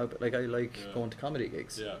 dialogue, like, I like Yeah. going to comedy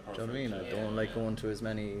gigs. Yeah, Do you know what I mean? perfect, I yeah. don't like Yeah. going to as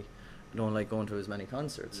many. I don't like going to as many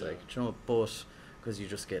concerts. Yeah. Like, do you know, but because you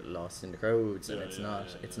just get lost in the crowds, and Yeah, it's yeah, not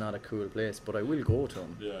yeah, it's yeah. not a cool place. But I will go to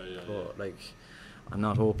them. Yeah. But like, I'm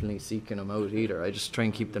not openly seeking them out either. I just try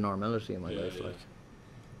and keep the normality in my Yeah, life. yeah.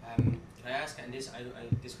 Like, Can I ask, and this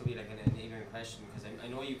this could be like an ignorant question, because I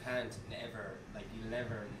know you can't never, like,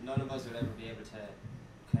 none of us will ever be able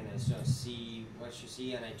to kind of sort of see what you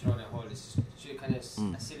see, and I throw that whole, this is kind of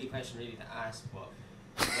a silly question really to ask, but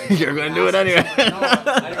You're gonna do it anyway. No,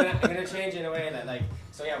 I'm gonna change in a way that, like,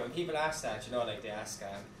 so yeah, when people ask that, you know, like, they ask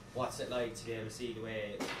what's it like to be able to see the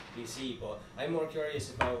way you see, but I'm more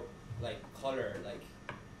curious about, like, colour. Like,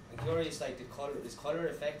 I'm curious, like, is colour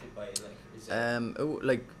affected by it? Like, is it,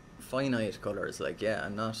 like finite colors. Like, yeah,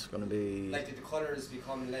 I'm not gonna be. like, did the colours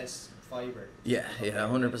become less vibrant? Yeah,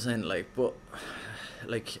 100%. Like, but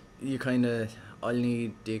like, you kind of, I'll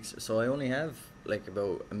need so I only have like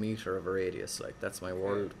about a meter of a radius, like that's my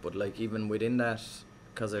world. But like even within that,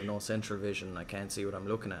 because I have no central vision, I can't see what I'm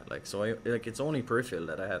looking at. Like so, I like it's only peripheral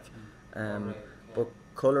that I have. But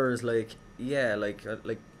colours, like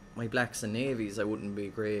like my blacks and navies, I wouldn't be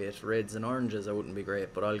great. Reds and oranges, I wouldn't be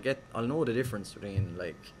great. But I'll know the difference between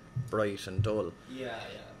like bright and dull. Yeah.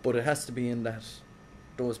 But it has to be in those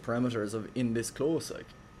parameters of in this close, like.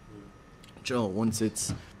 Joe, once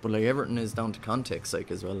it's, but like everything is down to context, like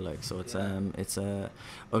as well, like so it's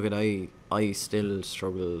okay. I still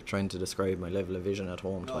struggle trying to describe my level of vision at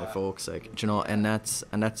home to my folks, like do you know, and that's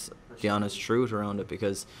the honest truth around it,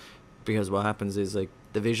 because what happens is like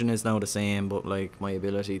the vision is now the same, but like my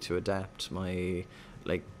ability to adapt, my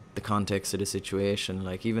like the context of the situation,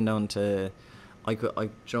 like even down to you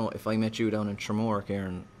know, if I met you down in Tremor,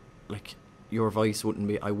 Kieran, like your voice wouldn't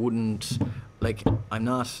be, I wouldn't, like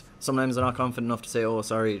sometimes I'm not confident enough to say, oh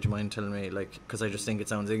sorry, do you mind telling me, like, because I just think it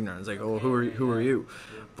sounds ignorant. It's like, oh, who are you?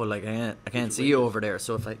 But like I can't see you over there,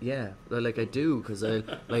 so if I I do, because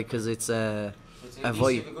it's a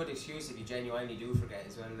voice. You have a good excuse if you genuinely do forget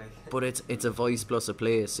as well, like. But it's a voice plus a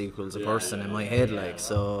place equals a person in my head, like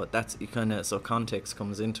so that's kind of, so context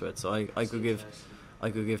comes into it. So I could give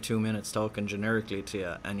 2 minutes talking generically to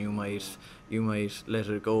you, and you might let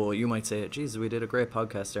it go. You might say, Jesus, we did a great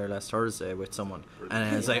podcast there last Thursday with someone.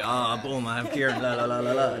 And it's like, boom, I have Kieran, la la la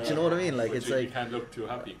la la. Do you know what I mean? Like, but it's you, like... You can't look too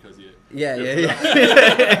happy because you... Yeah.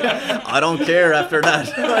 I don't care after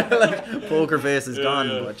that. Like, poker face is gone.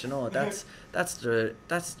 Yeah. But, you know, that's the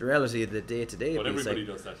reality of the day-to-day. But everybody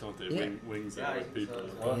does that, don't they? Yeah. Wings out people.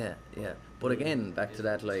 Yeah. But again, back to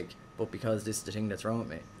that, like, but because this is the thing that's wrong with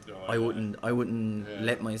me, I wouldn't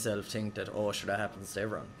let myself think that, oh, sure, that happens to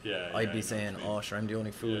everyone. I'd be saying, oh, sure, I'm the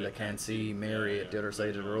only fool that can't see Mary at the other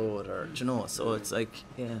side of the road, or, do you know, so it's like,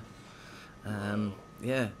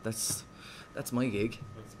 that's my gig.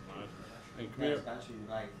 That's mad. And come here.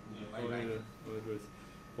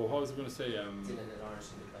 Well, what was I going to say?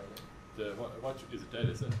 What is it dead,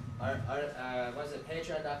 is it? Was it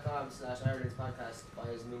patreon.com/Ireland's podcast buy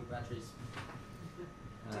us new batteries.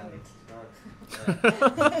 Is it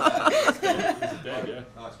dead, yeah?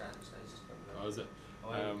 Oh, it's grand. Oh, is it?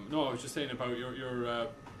 No, I was just saying about your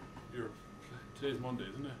today's Monday,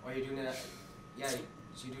 isn't it? Are you doing it? Yeah, so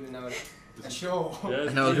you're doing now a show.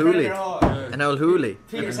 An old hoolie. An old hoolie.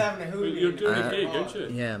 Peter's having a hoolie. You're doing a gig, aren't you?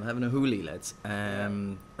 Yeah, I'm having a hoolie, lads.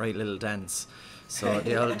 Right little dance. So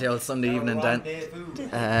the old Sunday evening dance.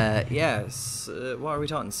 Yes. What are we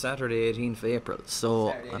talking? Saturday 18th of April.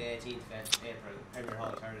 So Saturday 18th of April, Premier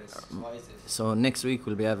Hall, Thurles. What is it? So next week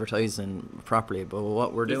we'll be advertising properly. But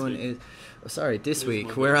what we're doing is, this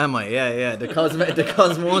week. Where am I? Yeah. The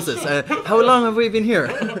cosmosis. How long have we been here?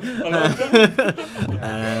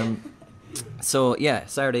 So yeah,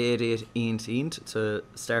 Saturday 18th to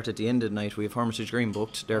start at the end of the night. We have Hermitage Green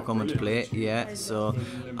booked. They're coming to play. Yeah, so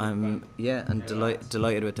I'm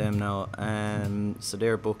delighted with them now. So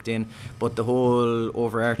they're booked in. But the whole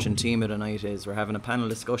overarching theme of the night is we're having a panel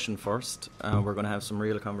discussion first. We're going to have some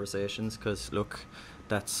real conversations, because look,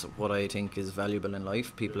 that's what I think is valuable in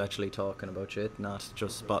life. People actually talking about shit, not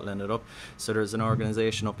just bottling it up. So there's an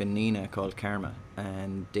organisation up in Nina called Karma,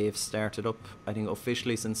 and they've started up, I think,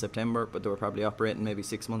 officially since September, but they were probably operating maybe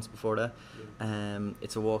 6 months before that.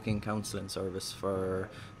 It's a walk-in counselling service for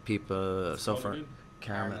people suffering.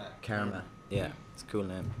 Karma. Yeah, it's a cool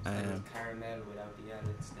name. Caramel without the L,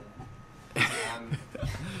 it's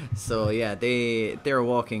So yeah, they're a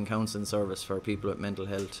walking counselling service for people with mental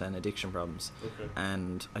health and addiction problems. Okay.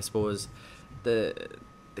 And I suppose the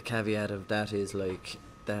caveat of that is, like,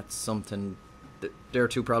 that's something there are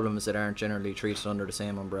two problems that aren't generally treated under the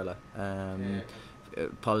same umbrella.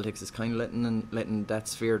 Politics is kind of letting that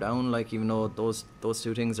sphere down, like, even though those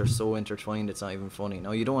two things are so intertwined, it's not even funny.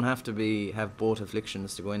 Now, you don't have to have both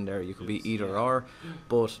afflictions to go in there. You could be either or,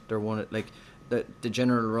 but they're one, like, the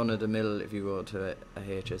general run of the mill. If you go to a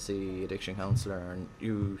HSE addiction counsellor and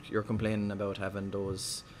you're complaining about having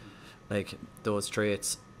those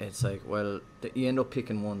traits, it's like, well, you end up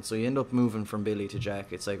picking one, so you end up moving from Billy to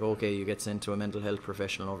Jack. It's like, okay, you get sent to a mental health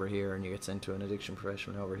professional over here and you get sent to an addiction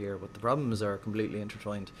professional over here, but the problems are completely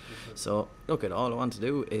intertwined. So look, all I want to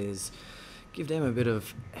do is give them a bit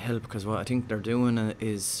of help, because what I think they're doing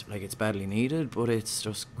is, like, it's badly needed, but it's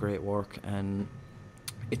just great work. And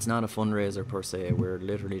it's not a fundraiser per se. We're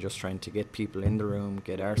literally just trying to get people in the room,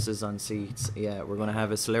 get arses on seats. Yeah, we're going to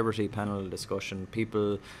have a celebrity panel discussion.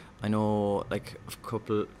 People, I know, like a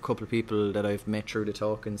couple people that I've met through the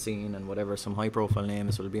talking scene and whatever, some high profile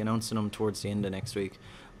names. We'll be announcing them towards the end of next week.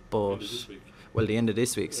 But well, the end of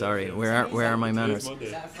this week. Sorry, yeah. Where are my manners?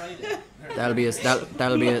 Is that Friday? That'll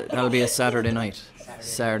be a Saturday night.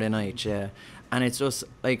 Saturday night, yeah. and it's just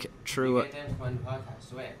like true. You get them to go on the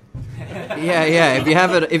podcast away. Yeah.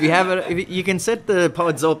 If you can set the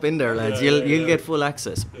pods up in there, lads, you'll get full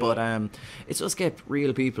access. Yeah. But it's just get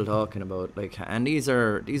real people talking about like, and these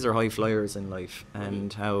are high flyers in life,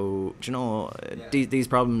 and how these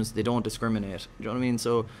problems, they don't discriminate. Do you know what I mean?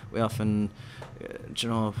 So we often,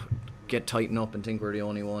 get tightened up and think we're the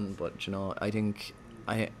only one. But I think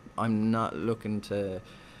I'm not looking to.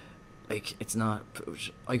 Like, it's not,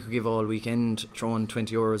 I could give all weekend throwing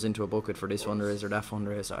 €20 into a bucket for this fundraiser, that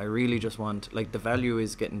fundraiser. I really just want, like, the value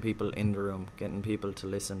is getting people in the room, getting people to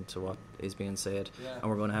listen to what is being said. Yeah. And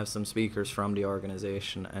we're going to have some speakers from the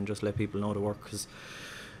organisation and just let people know the work, because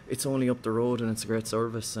it's only up the road and it's a great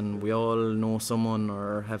service, and we all know someone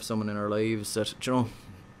or have someone in our lives that,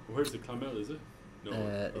 Where's the Clonmel, is it? No,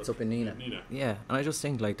 it's up in Nina. Yeah, and I just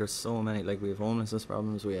think, like, there's so many, like, we have homelessness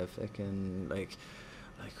problems, we have fucking, like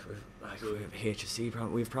we have HSC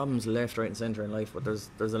problems, we have problems left, right and centre in life, but there's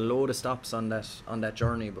a load of stops on that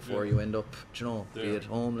journey before you end up, be it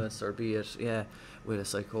homeless or be it with a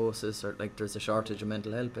psychosis, or like there's a shortage of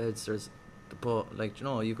mental health beds, but like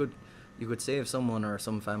you could save someone or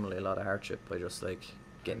some family a lot of hardship by just like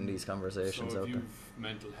getting these conversations out there. So if you've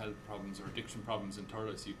mental health problems or addiction problems in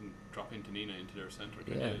Thurles, you can drop into Nina, into their centre.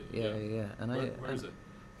 Yeah. And where is it?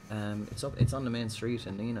 It's on the main street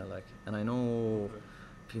in Nina, like, and I know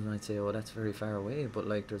people might say, oh, that's very far away, but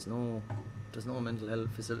like there's no mental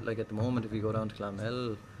health facility, like at the moment. If you go down to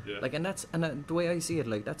Clonmel, like, and the way I see it,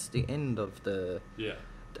 like, that's the end of the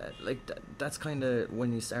that's kind of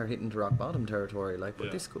when you start hitting the rock bottom territory, like,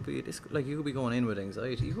 but this could be like, you could be going in with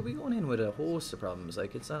anxiety, you could be going in with a host of problems,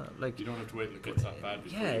 like, it's not like you don't have to wait till it gets that bad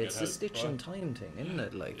before you it's get a stitch in time thing, isn't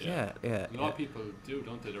it? Like, a lot of people do,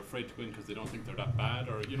 don't they? They're afraid to go in because they don't think they're that bad,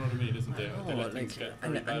 or you know what I mean, isn't they? They let things get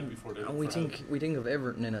very bad before they. And we think of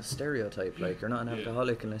everything in a stereotype, like, you're not an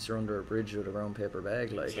alcoholic unless you're under a bridge with a brown paper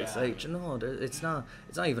bag, like, it's like, it's not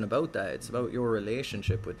even about that, it's about your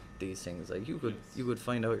relationship with these things. Like, you could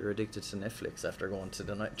find out you're addicted to Netflix after going to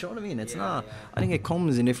the night. Do you know what I mean? It's not. I think it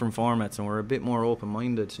comes in different formats, and we're a bit more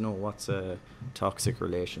open-minded to know what's a toxic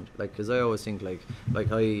relation. Like, because I always think like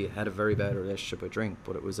I had a very bad relationship with drink,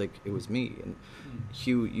 but it was me. And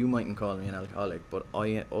Hugh, you mightn't call me an alcoholic, but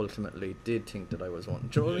I ultimately did think that I was one.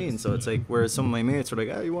 Do you know what I mean? So it's like, whereas some of my mates were like,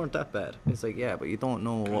 "Oh, you weren't that bad." It's like, yeah, but you don't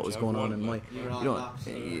know what was going on in my.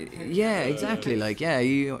 Exactly. Like,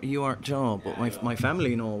 you aren't Joe, but my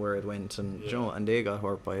family know where it went, and and they got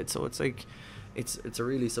hurt by it. So it's like, it's a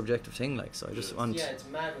really subjective thing. Like, so I just want. Yeah, it's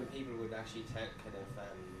mad when people would actually kind of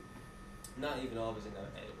not even always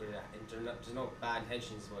there's no bad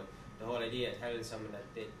intentions, but the whole idea of telling someone that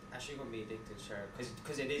they actually wouldn't be addicted, sure,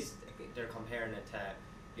 because it is, they're comparing it to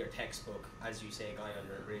your textbook, as you say, guy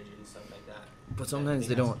under a bridge and stuff like that. But sometimes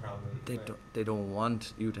they don't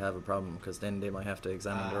want you to have a problem, because then they might have to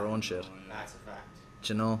examine their own shit. That's a fact.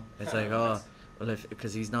 Do you know? It's like,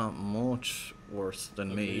 because he's not much worse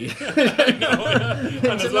than me. And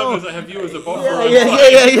as long as I have you as a buffer,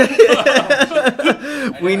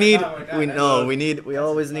 we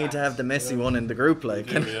always need to have the messy one in the group, like.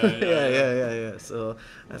 So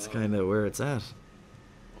that's kind of where it's at.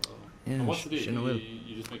 Yeah, and what's the deal?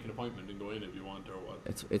 You just make an appointment and go in if you want, or what?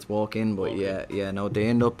 It's walk in, but no, they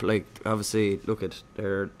end up, like, obviously, look at,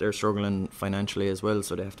 they're struggling financially as well,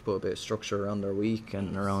 so they have to put a bit of structure around their week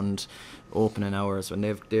and around opening hours when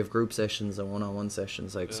they've group sessions and one-on-one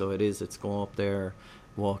sessions, like, so it's go up there,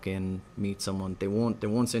 walk in, meet someone. They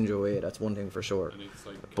won't send you away, that's one thing for sure. And it's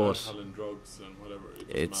like but alcohol and drugs and whatever.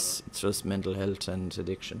 It's just mental health and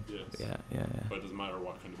addiction. Yes. Yeah. But it doesn't matter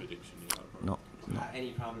what kind of addiction you have. No.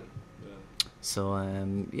 Any problem. So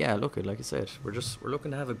look, like I said, we're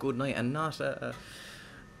looking to have a good night, and not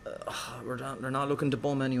we're not looking to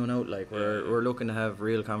bum anyone out. Like, we're looking to have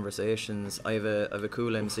real conversations. I have a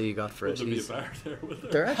cool MC got for it. Will there be a bar there?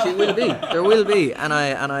 There actually will be. There will be, and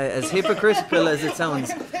I as hypocritical as it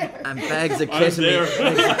sounds, and bags of ketamine.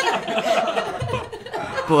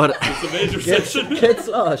 But it's a major session. Gets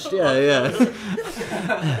lost, yeah.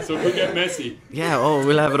 So it could get messy. Yeah,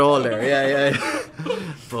 we'll have it all there. Yeah.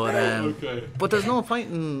 But there's no point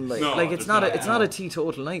in it's not a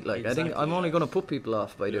teetotal night. Like, exactly, I think I'm only going to put people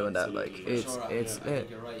off by doing that. Like, it's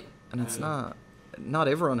you're right. And it's not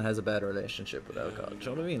everyone has a bad relationship with alcohol. Do you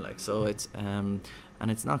know what I mean? Like, so it's and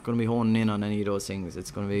it's not going to be honing in on any of those things.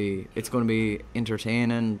 It's going to be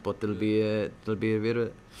entertaining, but there'll be a bit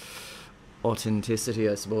of authenticity,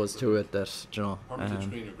 I suppose, to it, that, you know.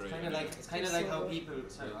 It's kind of like how people.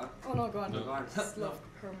 Sorry, what? Oh no, go on. No.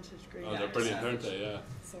 Hermitage Green. Oh, they're brilliant, aren't they? Yeah.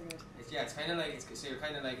 So good. It's kind of like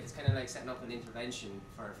setting up an intervention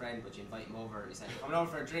for a friend, but you invite him over. He's like, "Coming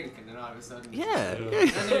over for a drink," and then all of a sudden, Yeah.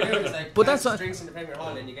 it's like, But that's what- drinks in the Premier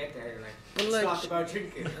Hall, and you get there, you're like, But "Let's like- talk about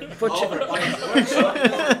drinking." But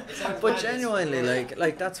But But genuinely,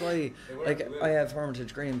 like that's why, like I have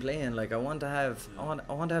Hermitage Green playing. Like I want to have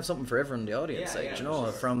something for everyone in the audience. Yeah, Like yeah, you know,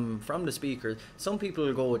 sure. from the speakers. Some people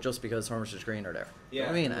will go just because Hermitage Green are there. You know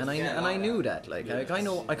Yeah. what I mean, and I knew that. Like Yeah. I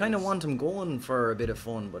kind of want them going for a bit of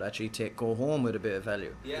fun, but actually go home with a bit of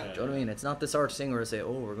value. Yeah. Do you know what I mean? It's not the sort of thing where I say,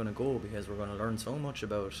 oh, we're going to go because we're going to learn so much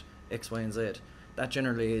about X, Y, and Z. That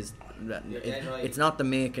generally is, You're dead right. it's not the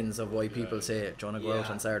makings of why people say, do you want to go out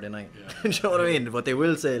Yeah. on Saturday night? Yeah. Do you know what I mean? But they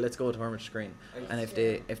will say, let's go to Hermitage Green. And if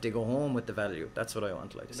Yeah. they go home with the value, that's what I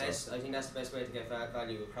want. Like, so. I think that's the best way to get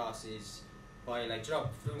value across is by like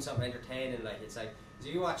doing something entertaining. Like it's like, so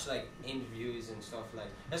you watch like interviews and stuff, like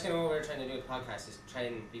that's kind of what we're trying to do with the podcast, is try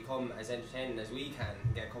and become as entertaining as we can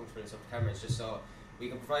and get comfortable in some cameras, just so we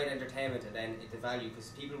can provide entertainment and then the value, because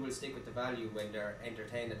people will stick with the value when they're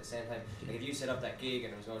entertained at the same time. Like if you set up that gig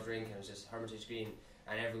and there was no drink and it was just Hermitage Green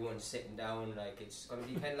and everyone's sitting down, like it's going to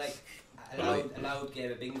be kind of like a loud game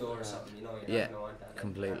of bingo or something, you know. You're not going to want that.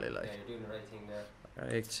 Completely, like. Yeah, you're doing the right thing there.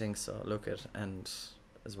 I think so. Look at, and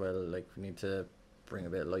as well, like we need to bring a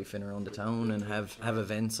bit of life in around the town and have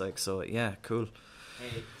events, like, so yeah, cool.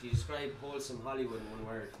 Hey, do you describe wholesome Hollywood in one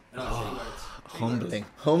word? No, 3 words.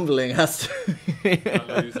 Humbling has to. I'm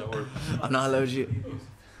not use that word. I'm not allowed to.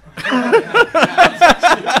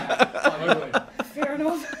 Fair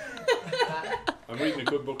enough. I'm reading a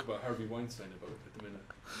good book about Harvey Weinstein about it at the minute.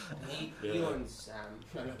 He Yeah. owns,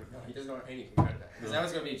 no, he doesn't know anything about that. Because that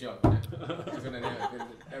was going to be a joke. I was going to name it.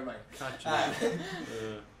 Never mind.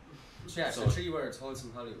 Yeah, so 3 words,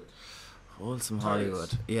 wholesome Hollywood. Wholesome Thurles. Hollywood.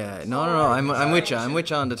 Yeah, no, I'm with you. I'm with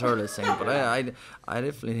you on the Thurles thing, but I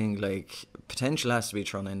definitely think like potential has to be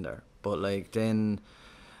thrown in there. But like then,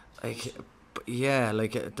 like, yeah,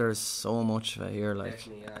 like there's so much of it here. Like,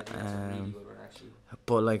 Definitely, yeah, I think that's a really good word, actually.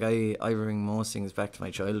 but like I bring most things back to my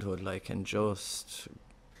childhood, like, and just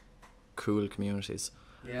cool communities.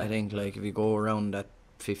 Yeah. I think like if you go around that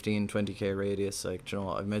 15-20k radius, like, you know,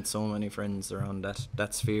 I've made so many friends around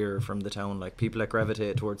that sphere from the town, like people that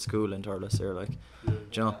gravitate towards school in Thurles here, like, Yeah.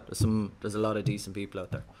 you know, there's a lot of decent people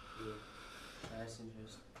out there. That's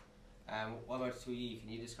interesting. What about 2E?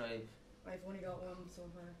 Can you describe I've only got one so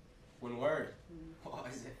far. one word? Mm. What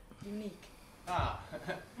is it? Unique. Ah,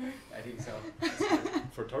 I think so.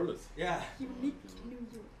 For Thurles. Yeah. Unique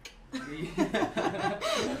New York.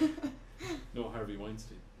 No Harvey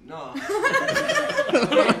Weinstein. No.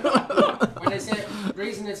 When I say the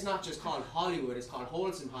reason it's not just called Hollywood, it's called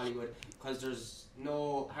wholesome Hollywood, because there's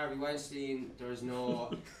no Harvey Weinstein, there's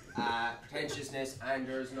no pretentiousness, and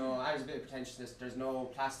there's no, there's a bit of pretentiousness, there's no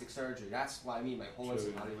plastic surgery. That's what I mean by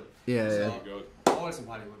wholesome True. Hollywood. Yeah, So, yeah. There you go. Wholesome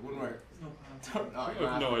Hollywood, one word. No, I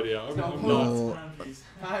have no idea. I'm No.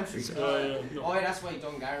 Pantry. No. Oh, yeah, that's why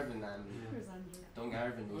Dungarvan, Where's Andrew?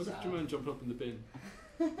 Dungarvan Look is. at your man jumping up in the bin.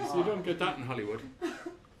 You see, you don't get that in Hollywood.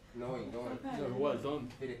 No, you don't. Yeah, well done.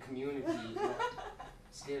 Bit of community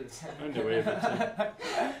skills. And the way tell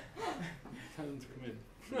them to come in.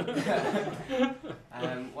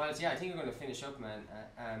 Well, yeah, I think we're going to finish up, man.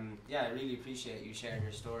 Yeah, I really appreciate you sharing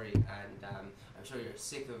your story, and I'm sure you're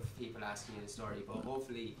sick of people asking you the story, but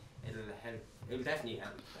hopefully it'll help. It'll definitely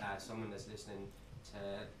help someone that's listening to,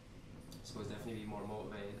 I suppose, definitely be more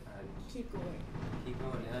motivated and Keep going. keep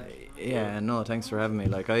going. Yeah. Yeah, no, thanks for having me.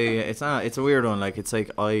 Like, it's a weird one. Like, it's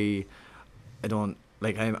like I don't,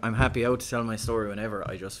 like, I'm happy out to tell my story whenever.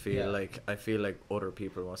 I just feel like other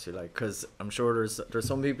people must be like, because I'm sure there's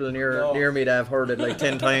some people near me that have heard it like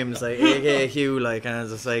 10 times, like, hey Hugh, like, and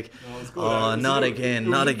it's just like, No, it's good. oh, not again.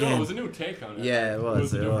 No, it was a new take on it. Yeah, it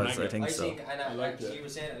was. a different I angle. think I so. think, and I liked it. you were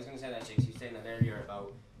saying, I was going to say that, Jake, you were saying that earlier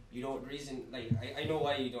about you don't reason, like, I know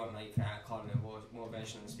why you don't like calling it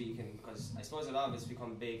motivational speaking, because I suppose a lot of it's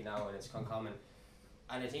become big now and it's become common.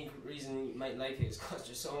 And I think the reason you might like it is because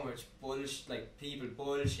there's so much bullshit, like people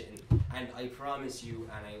bullshitting. And I promise you,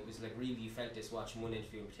 and I was like really felt this watching one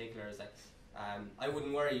interview in particular, is that I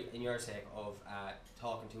wouldn't worry in your sake of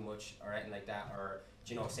talking too much or anything like that, or,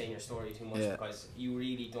 you know, saying your story too much, because you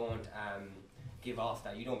really don't give off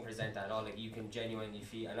that. You don't present that at all. Like, you can genuinely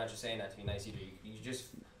feel. I'm not just saying that to be nice either. You just.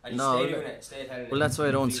 And stay doing it. Stay telling it. Well, that's why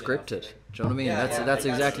I don't Feel script it. after Do you know what I mean? Yeah, That's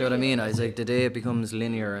yeah, exactly what I mean. I was that's like, the day it becomes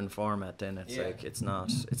linear in format, then it's Yeah. like it's not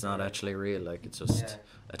actually real. Like, it's just Yeah.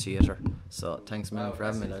 a theater. So thanks, man, Wow, for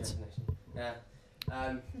having me, that's lads. interesting, actually.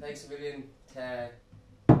 Yeah. Thanks a million to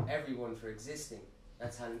everyone for existing.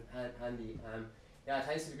 That's handy. Yeah,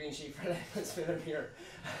 thanks to the Green Sheep for letting us film here.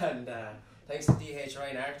 And Thanks to DH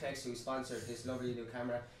Ryan Architects who sponsored this lovely new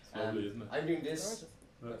camera. It's lovely, isn't it? I'm doing this.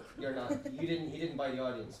 But you're not. He didn't buy the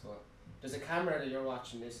audience, but there's a camera that you're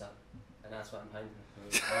watching this on, and that's what I'm paying for.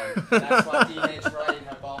 That's what DH Ryan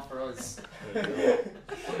have bought for us. Two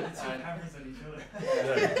cameras on each other.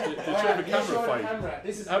 Did you have a camera fight?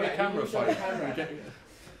 This is Have a camera fight.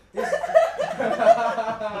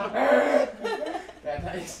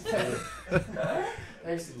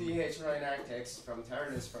 Thanks to DH Ryan Architects from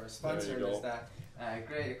Thurles for sponsoring us that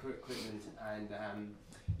great equipment, and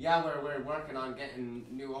yeah, we're working on getting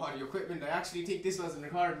new audio equipment. I actually think this wasn't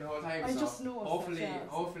recording the whole time, I so just noticed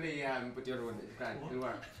hopefully, but the other one is grand. It'll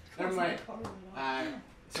work. Never mind.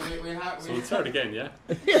 So we'll have. So we'll start again, yeah?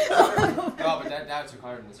 No, but that's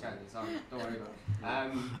recording. It's grand. It's on. Don't worry about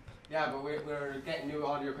it. Yeah, but we're getting new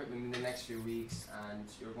audio equipment in the next few weeks, and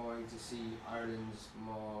you're going to see Ireland's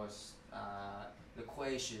most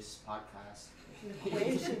loquacious podcast.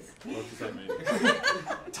 Loquacious. What does that mean?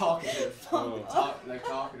 Talkative. Oh.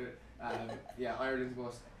 Talkative. Yeah, Ireland's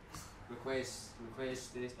most loquacious.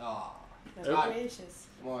 Loquacious.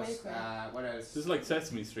 Most. What else? This is like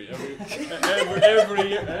Sesame Street. Every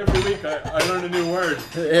week I learn a new word,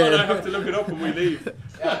 and I have to look it up when we leave.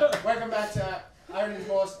 Welcome back to Ireland's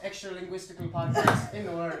most extra linguistical podcast in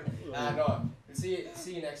the world. No, we'll see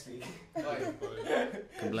you next week. Bye.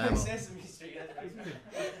 Kablamo. Sesame Street.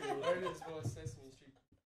 Ireland's most Sesame